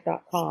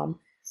cindybright.com.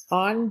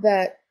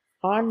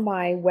 On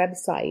my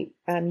website,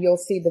 you'll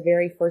see the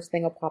very first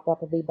thing will pop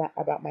up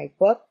about my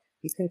book.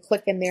 You can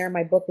click in there.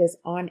 My book is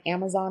on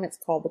Amazon. It's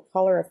called The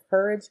Color of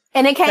Courage.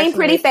 And it came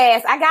pretty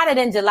fast. I got it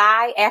in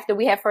July after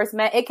we had first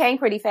met. It came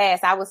pretty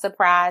fast. I was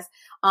surprised.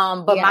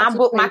 But yeah,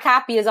 my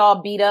copy is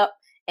all beat up.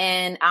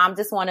 And I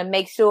just want to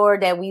make sure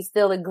that we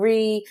still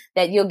agree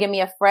that you'll give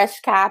me a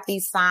fresh copy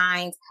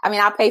signed. I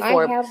mean, I'll pay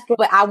for it,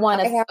 but I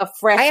want a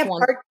fresh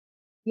one.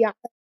 Yeah.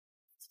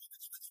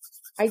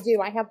 I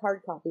do. I have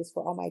hard copies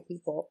for all my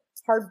people.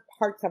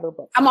 Hardcover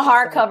books. I'm a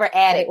hardcover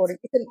addict.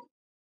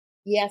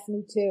 Yes,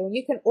 me too. And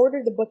you can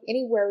order the book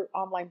anywhere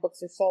online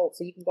books are sold.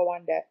 So you can go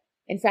on to,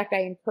 in fact, I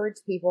encourage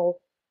people,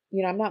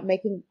 I'm not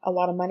making a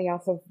lot of money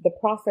off of the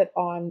profit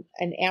on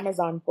an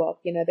Amazon book.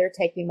 They're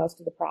taking most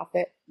of the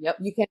profit. Yep.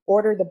 You can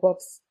order the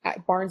books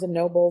at Barnes and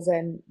Nobles,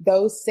 and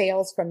those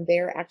sales from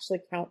there actually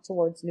count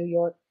towards New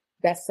York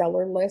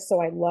bestseller list.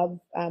 So I love,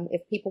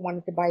 if people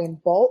wanted to buy in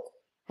bulk,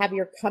 have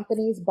your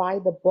companies buy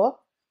the book.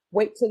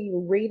 Wait till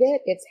you read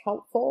it. It's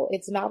helpful.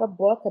 It's not a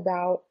book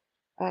about,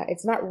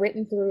 it's not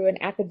written through an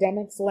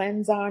academic's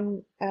lens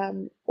on,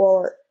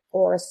 or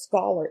a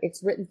scholar.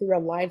 It's written through a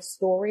live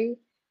story,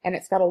 and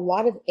it's got a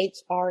lot of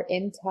HR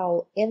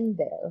intel in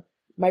there.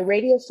 My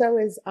radio show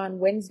is on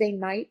Wednesday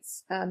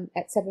nights,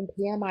 at 7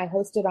 p.m. I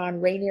host it on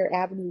Rainier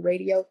Avenue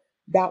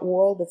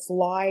Radio.world. It's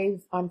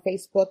live on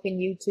Facebook and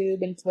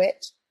YouTube and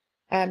Twitch,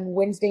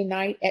 Wednesday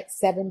night at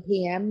 7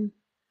 p.m.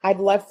 I'd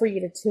love for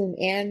you to tune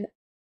in.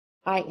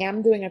 I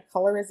am doing a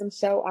colorism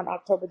show on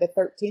October the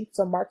 13th,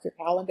 so mark your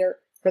calendar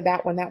for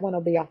that one. That one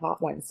will be a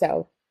hot one.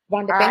 So,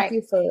 Vonda, thank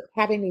you for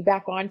having me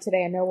back on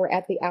today. I know we're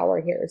at the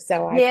hour here,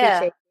 so I appreciate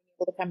being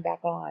able to come back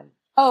on.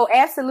 Oh,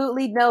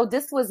 absolutely. No,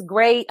 this was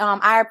great.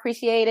 I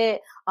appreciate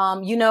it.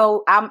 I'm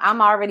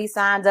already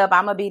signed up.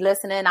 I'm going to be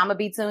listening. I'm going to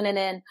be tuning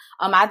in.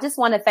 I just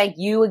want to thank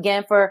you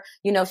again for,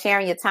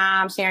 sharing your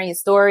time, sharing your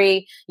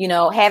story,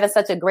 having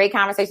such a great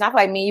conversation. I feel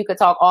like me and you could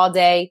talk all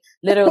day.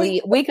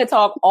 Literally, we could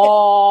talk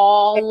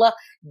all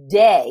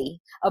day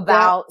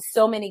about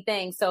so many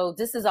things. So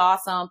this is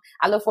awesome.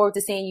 I look forward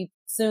to seeing you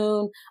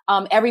soon.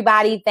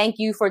 Everybody, thank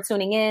you for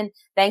tuning in.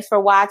 Thanks for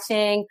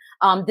watching.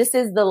 This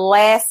is the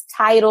last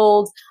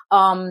titled,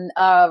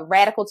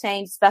 Radical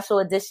Change Special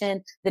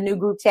Edition, the new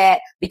group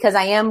chat, because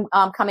I am,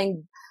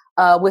 coming,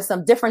 with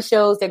some different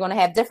shows. They're going to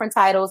have different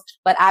titles,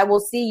 but I will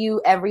see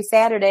you every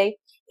Saturday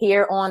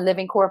here on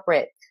Living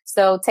Corporate.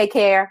 So take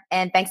care.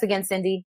 And thanks again, Cindi.